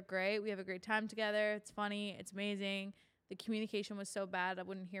they're great. We have a great time together. It's funny. It's amazing. The communication was so bad, I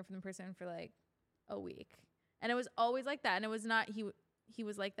wouldn't hear from the person for like a week. And it was always like that. And it was not, he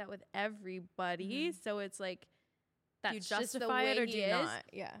was like that with everybody. So it's like, that's you justify just the way it or he do you is. not?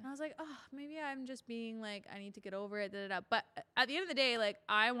 Yeah. And I was like, oh, maybe I'm just being like, I need to get over it. But at the end of the day, like,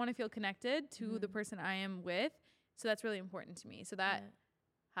 I want to feel connected to the person I am with. So that's really important to me. So that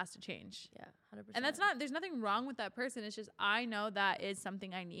has to change. Yeah, 100%. And that's not, there's nothing wrong with that person. It's just, I know that is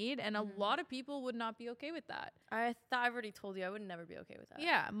something I need. And a lot of people would not be okay with that. I've already told you I would never be okay with that.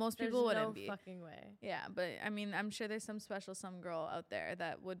 Yeah, most people wouldn't be. There's no fucking way. Yeah, but I mean, I'm sure there's some girl out there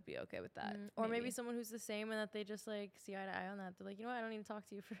that would be okay with that. Or maybe someone who's the same and that they just like see eye to eye on that. They're like, you know what, I don't need to talk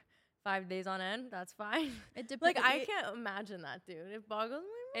to you for 5 days on end. That's fine. It depends. Like, I can't imagine that, dude. It boggles my mind.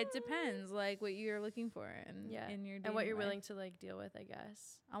 It depends, like, what you're looking for and in your and what you're willing to like deal with, I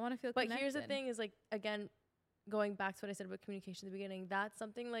guess. I want to feel But connected. here's the thing is, like, again, going back to what I said about communication at the beginning, that's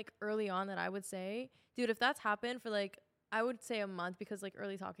something like early on that I would say, dude, if that's happened for like, I would say a month, because like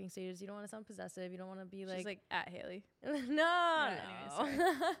early talking stages, you don't want to sound possessive. You don't want to be like, she's like at Haley. no.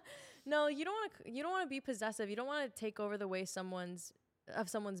 No, you don't want to be possessive. You don't want to take over the way someone's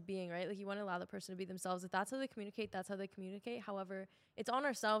being, right? Like, you want to allow the person to be themselves. If that's how they communicate, that's how they communicate. However, it's on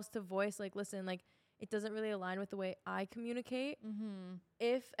ourselves to voice, like, listen, like, it doesn't really align with the way I communicate.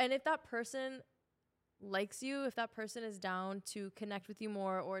 If that person likes you, if that person is down to connect with you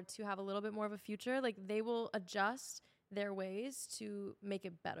more or to have a little bit more of a future, like, they will adjust their ways to make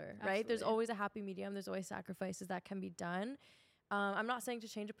it better. Absolutely. Right? There's always a happy medium. There's always sacrifices that can be done. I'm not saying to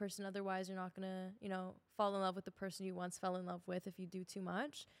change a person. Otherwise, you're not going to, fall in love with the person you once fell in love with if you do too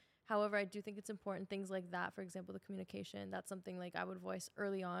much. However, I do think it's important, things like that, for example, the communication, that's something like I would voice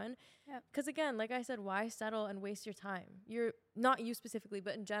early on. Because again, like I said, why settle and waste your time? You're not you specifically,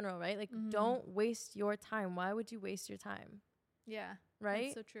 but in general, right? Like, don't waste your time. Why would you waste your time? Yeah.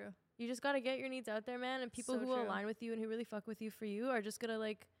 Right? That's so true. You just got to get your needs out there, man. And people who align with you and who really fuck with you for you are just going to,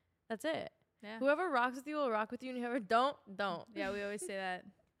 like, that's it. Yeah. Whoever rocks with you will rock with you, and whoever don't. Yeah, we always say that.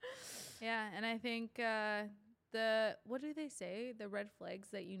 Yeah, and I think what do they say? The red flags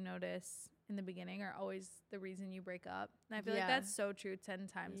that you notice in the beginning are always the reason you break up. And I feel like that's so true 10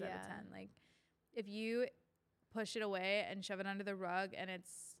 times out of 10. Like, if you push it away and shove it under the rug and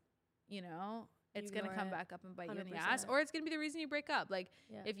it's, it's going to come back up and bite 100%. You in the ass, or it's going to be the reason you break up. Like,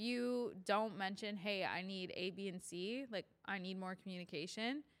 if you don't mention, hey, I need A, B, and C, like, I need more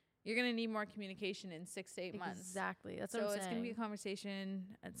communication, you're going to need more communication in 6 to 8 months. Exactly. That's what I'm saying. So it's going to be a conversation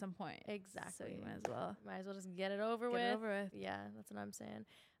at some point. Exactly. So you might as well just get it over with. Yeah, that's what I'm saying.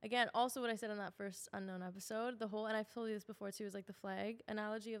 Again, also what I said on that first Unknown episode, and I've told you this before too, is like the flag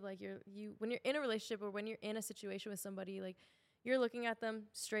analogy of like when you're in a relationship or when you're in a situation with somebody, like, you're looking at them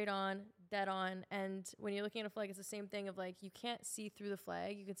straight on, dead on. And when you're looking at a flag, it's the same thing of like, you can't see through the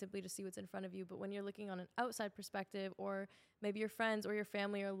flag. You can simply just see what's in front of you. But when you're looking on an outside perspective, or maybe your friends or your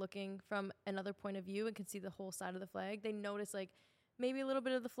family are looking from another point of view and can see the whole side of the flag, they notice like maybe a little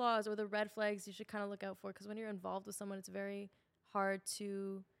bit of the flaws or the red flags you should kind of look out for. Because when you're involved with someone, it's very hard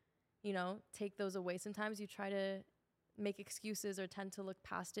to, take those away. Sometimes you try to make excuses or tend to look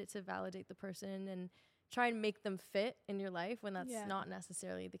past it to validate the person and try and make them fit in your life when that's not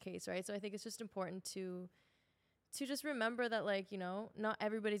necessarily the case, right? So I think it's just important to just remember that, like, not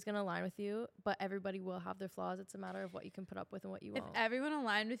everybody's going to align with you, but everybody will have their flaws. It's a matter of what you can put up with and what you won't. If everyone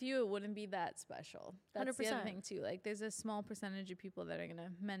aligned with you, it wouldn't be that special. That's 100%. The other thing too. Like, there's a small percentage of people that are going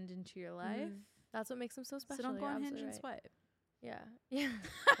to mend into your life. That's what makes them so special. So don't go on Hinge and swipe. Yeah. Yeah.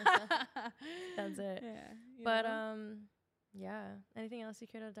 That's it. Yeah. But yeah. Anything else you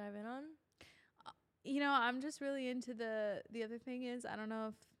care to dive in on? I'm just really into the other thing is, I don't know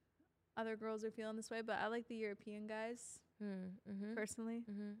if other girls are feeling this way, but I like the European guys personally.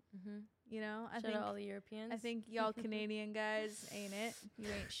 I Shout think out all the Europeans. I think y'all Canadian guys ain't it. You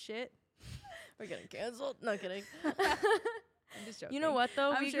ain't shit. We're getting canceled. No kidding. I'm just joking. You know what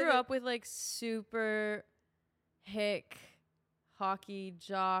though? We grew up with like super hick hockey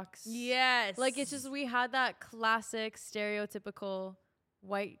jocks. Yes. Like it's just we had that classic stereotypical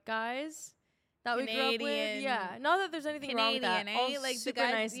white guys that Canadian. we grew up with. Yeah. Not that there's anything wrong with that. All like super the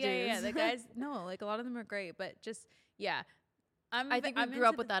guys, nice dudes. Yeah, the guys. No, like a lot of them are great, but just I think we grew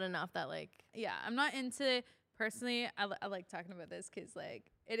up with that enough that like. Yeah, I'm not into. Personally, I like talking about this because,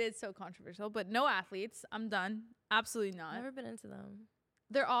 like, it is so controversial. But no athletes. I'm done. Absolutely not. Never been into them.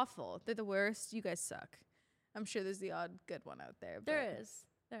 They're awful. They're the worst. You guys suck. I'm sure there's the odd good one out there. But There is.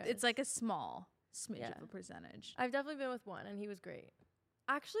 It's like a small smidge of a percentage. I've definitely been with one, and he was great.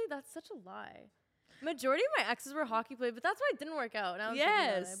 Actually, that's such a lie. Majority of my exes were hockey players, but that's why it didn't work out. And I was thinking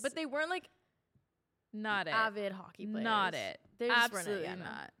about it. But they weren't like not avid hockey players. Not it. They just absolutely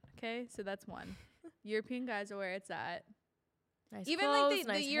not. Okay, so that's one. European guys are where it's at. Nice even clothes, like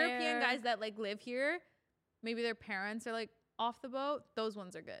the nice European hair. guys that like live here, maybe their parents are like off the boat. Those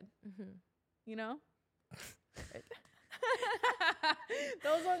ones are good. You know.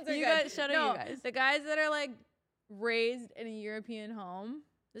 Those ones are you good. Guys, shout out you guys. The guys that are like raised in a European home.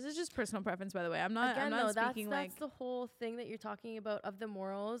 This is just personal preference, by the way. I'm not. Again, I'm not speaking that's the whole thing that you're talking about of the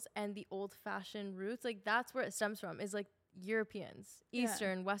morals and the old-fashioned roots. Like that's where it stems from. Is like Europeans,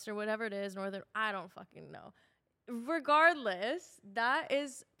 Eastern, Western, whatever it is, Northern. I don't fucking know. Regardless, that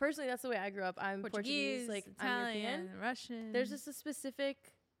is personally that's the way I grew up. I'm Portuguese, like Italian, I'm European. Russian. There's just a specific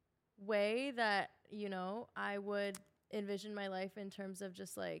way that I would envision my life in terms of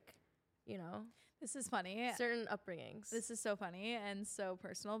just like This is funny. certain upbringings. This is so funny and so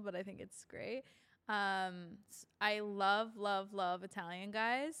personal, but I think it's great. I love Italian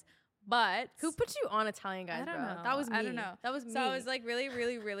guys, but who put you on Italian guys? I don't bro? know. That was me. I don't know. That was me. So I was like really,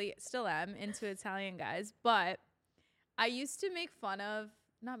 really, really still am into Italian guys, but I used to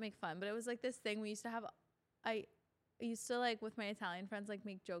not make fun, but it was like this thing we used to have. I used to like with my Italian friends like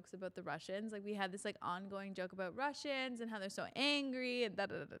make jokes about the Russians. Like we had this like ongoing joke about Russians and how they're so angry and da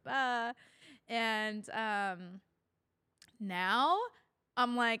da da da. And now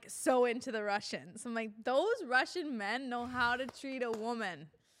I'm like so into the Russians. I'm like, those Russian men know how to treat a woman.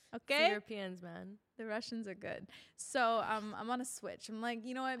 Okay? It's the Europeans, man. The Russians are good. So I'm on a switch. I'm like,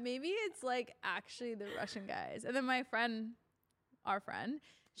 you know what? Maybe it's like actually the Russian guys. And then our friend,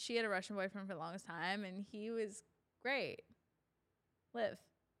 she had a Russian boyfriend for the longest time and he was great. Liv.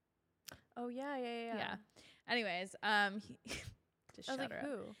 Oh yeah. Anyways, just I was shout like, her out.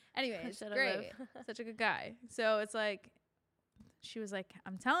 who? Anyways, Shout out great. Liv. Such a good guy. So it's like, she was like,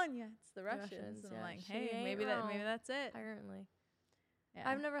 I'm telling you, it's the Russians. Russians, And yeah. I'm like, She hey, ain't maybe wrong. that's it. Apparently. Yeah.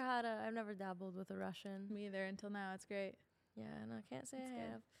 I've never dabbled with a Russian. Me either until now. It's great. Yeah, no, I can't say That's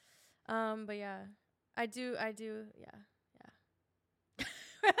I good. have. But yeah, I do, yeah.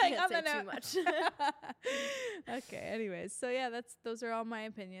 Like, Can't on say the too note. much. Okay. Anyways, so yeah, those are all my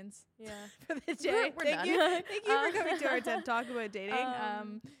opinions. Yeah. For the day. We're Thank done. you for coming to our TED Talk about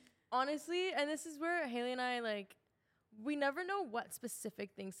dating. Honestly, and this is where Haley and I like, we never know what specific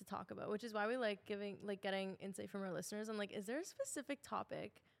things to talk about, which is why we like getting insight from our listeners. And like, is there a specific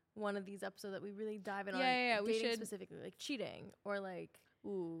topic one of these episodes that we really dive in on? Yeah, we dating should specifically, like cheating or like.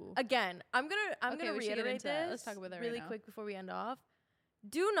 Ooh. Again, I'm gonna we should get reiterate into that. this. Let's talk about that right really now. quick before we end off.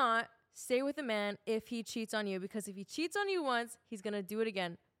 Do not stay with a man if he cheats on you, because if he cheats on you once, he's gonna do it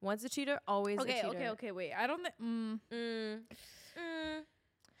again. Once a cheater, always a cheater. Okay. Wait, I don't think.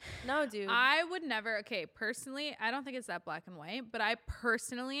 No, dude. I would never. Okay, personally, I don't think it's that black and white, but I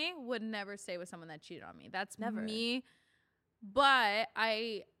personally would never stay with someone that cheated on me. That's Never. me. But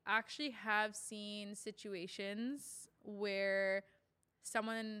I actually have seen situations where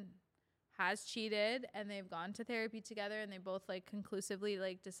someone has cheated and they've gone to therapy together and they both like conclusively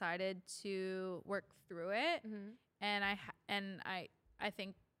like decided to work through it. And I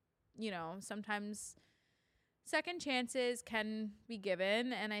think, sometimes second chances can be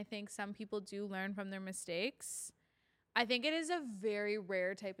given, and I think some people do learn from their mistakes. I think it is a very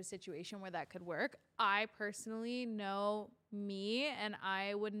rare type of situation where that could work. I personally know me, and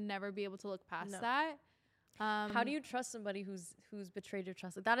I would never be able to look past that. How do you trust somebody who's betrayed your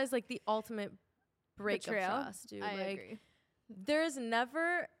trust? Like, that is like the ultimate break Betrayal? of trust, dude. I like, agree. There is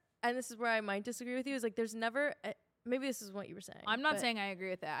never, and this is where I might disagree with you, is like there's never maybe this is what you were saying. I'm not saying I agree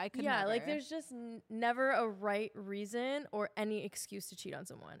with that. I could yeah, never. like there's just never a right reason or any excuse to cheat on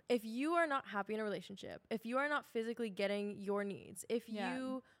someone. If you are not happy in a relationship, if you are not physically getting your needs, if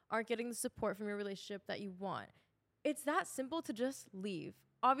you aren't getting the support from your relationship that you want, it's that simple to just leave.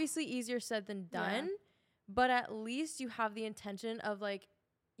 Obviously easier said than done, but at least you have the intention of like,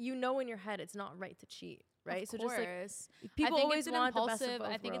 you know, in your head it's not right to cheat. Right. Of course. Just like people always want the best of both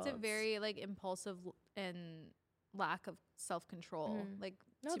I think worlds. it's a very like impulsive and lack of self-control. Like,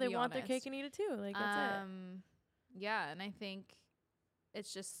 no, they want their cake and eat it too. Like, that's it. Yeah. And I think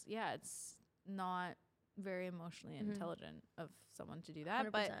it's just, it's not very emotionally intelligent of someone to do that.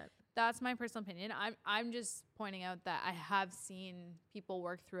 100%. But that's my personal opinion. I'm just pointing out that I have seen people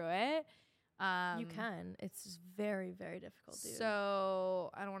work through it. You can. It's very, very difficult, dude. So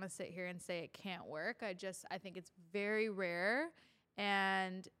I don't want to sit here and say it can't work. I think it's very rare.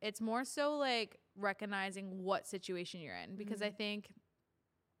 And it's more so like recognizing what situation you're in, because I think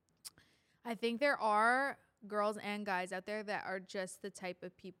there are girls and guys out there that are just the type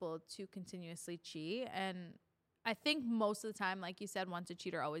of people to continuously cheat. And I think most of the time, like you said, once a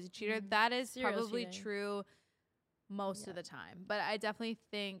cheater, always a cheater. That is serial probably cheating. True most of the time. But I definitely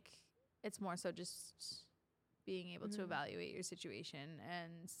think it's more so just being able to evaluate your situation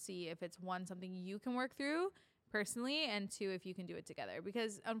and see if it's one, something you can work through personally, and two, if you can do it together.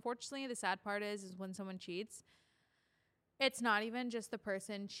 Because unfortunately, the sad part is when someone cheats, it's not even just the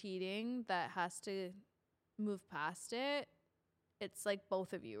person cheating that has to move past it. It's like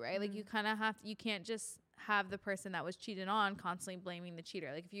both of you, right? Like you kind of you can't just have the person that was cheated on constantly blaming the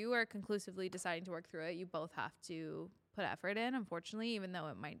cheater. Like if you are conclusively deciding to work through it, you both have to put effort in, unfortunately, even though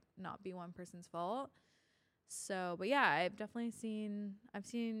it might not be one person's fault. So, but yeah, I've seen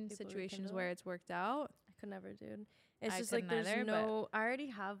people situations where it's worked out. I could never, dude. It's just like there's no, I already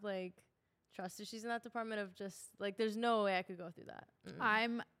have like trust issues in that department of just like, there's no way I could go through that.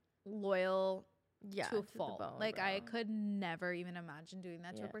 I'm loyal to a fault. Bone, like bro. I could never even imagine doing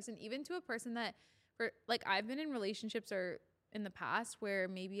that to a person, even to a person that like I've been in relationships or in the past where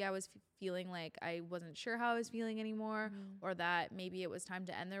maybe I was feeling like I wasn't sure how I was feeling anymore, or that maybe it was time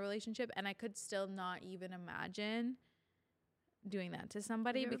to end the relationship, and I could still not even imagine doing that to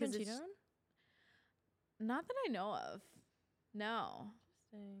somebody. Have you because ever been it's cheated on? Not that I know of. No.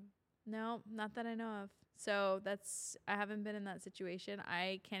 No, not that I know of. So I haven't been in that situation.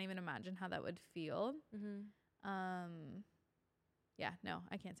 I can't even imagine how that would feel. Yeah, no,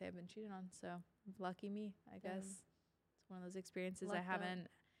 I can't say I've been cheated on. So lucky me, I guess. It's one of those experiences I haven't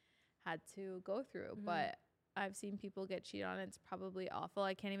had to go through, but I've seen people get cheated on. It's probably awful.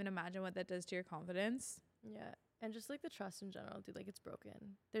 I can't even imagine what that does to your confidence. Yeah. And just like the trust in general, dude, like it's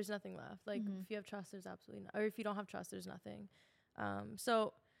broken. There's nothing left. Like if you have trust, there's absolutely or if you don't have trust, there's nothing.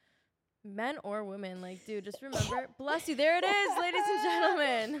 So men or women, like, dude, just remember, bless you. There it is, ladies and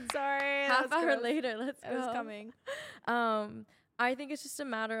gentlemen. Sorry. Half hour later, let's go. It was coming. I think it's just a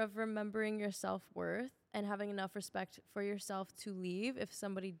matter of remembering your self-worth and having enough respect for yourself to leave if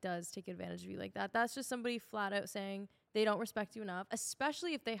somebody does take advantage of you like that. That's just somebody flat out saying they don't respect you enough,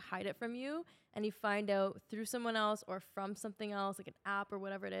 especially if they hide it from you and you find out through someone else or from something else, like an app or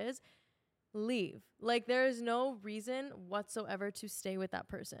whatever it is. Leave. Like, there is no reason whatsoever to stay with that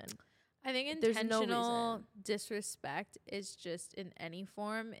person. I think intentional disrespect is just in any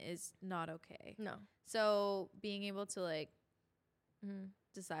form is not okay. No. So being able to like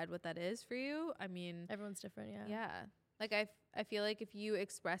decide what that is for you, I mean, everyone's different. Yeah. Yeah. Like I feel like if you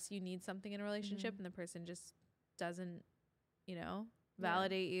express you need something in a relationship and the person just doesn't,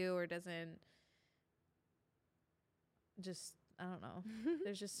 validate you or doesn't just, I don't know.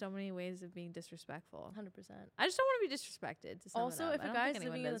 There's just so many ways of being disrespectful. 100%. I just don't want to be disrespected. Also, if a guy's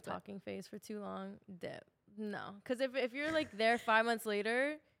living in the talking phase for too long, dip. No. Because if you're like there 5 months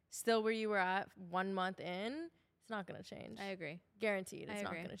later, still where you were at 1 month in, it's not going to change. I agree. Guaranteed it's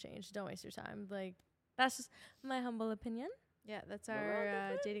not going to change. Don't waste your time. Like, that's just my humble opinion. Yeah, that's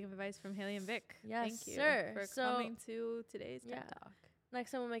our dating advice from Haley and Vic. Yes, Thank you sir. for coming to today's TED Talk.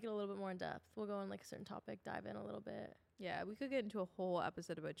 Next time we'll make it a little bit more in depth. We'll go on like a certain topic, dive in a little bit. Yeah, we could get into a whole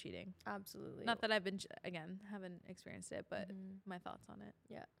episode about cheating. Absolutely. Not that I've been, haven't experienced it, but my thoughts on it.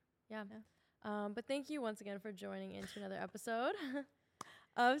 Yeah. But thank you once again for joining into another episode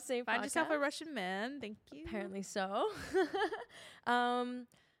of Same Podcast. Find yourself a Russian man. Thank you. Apparently so.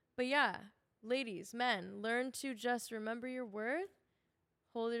 But yeah, ladies, men, learn to just remember your worth,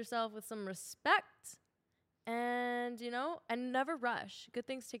 hold yourself with some respect, and, and never rush. Good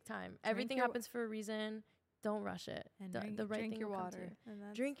things take time. Everything happens for a reason. Don't rush it. And the right drink thing your will water.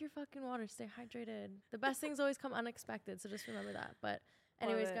 Drink your fucking water. Stay hydrated. The best things always come unexpected, so just remember that. But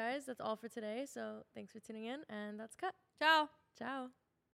Anyways, guys, that's all for today. So thanks for tuning in, and that's cut. Ciao. Ciao.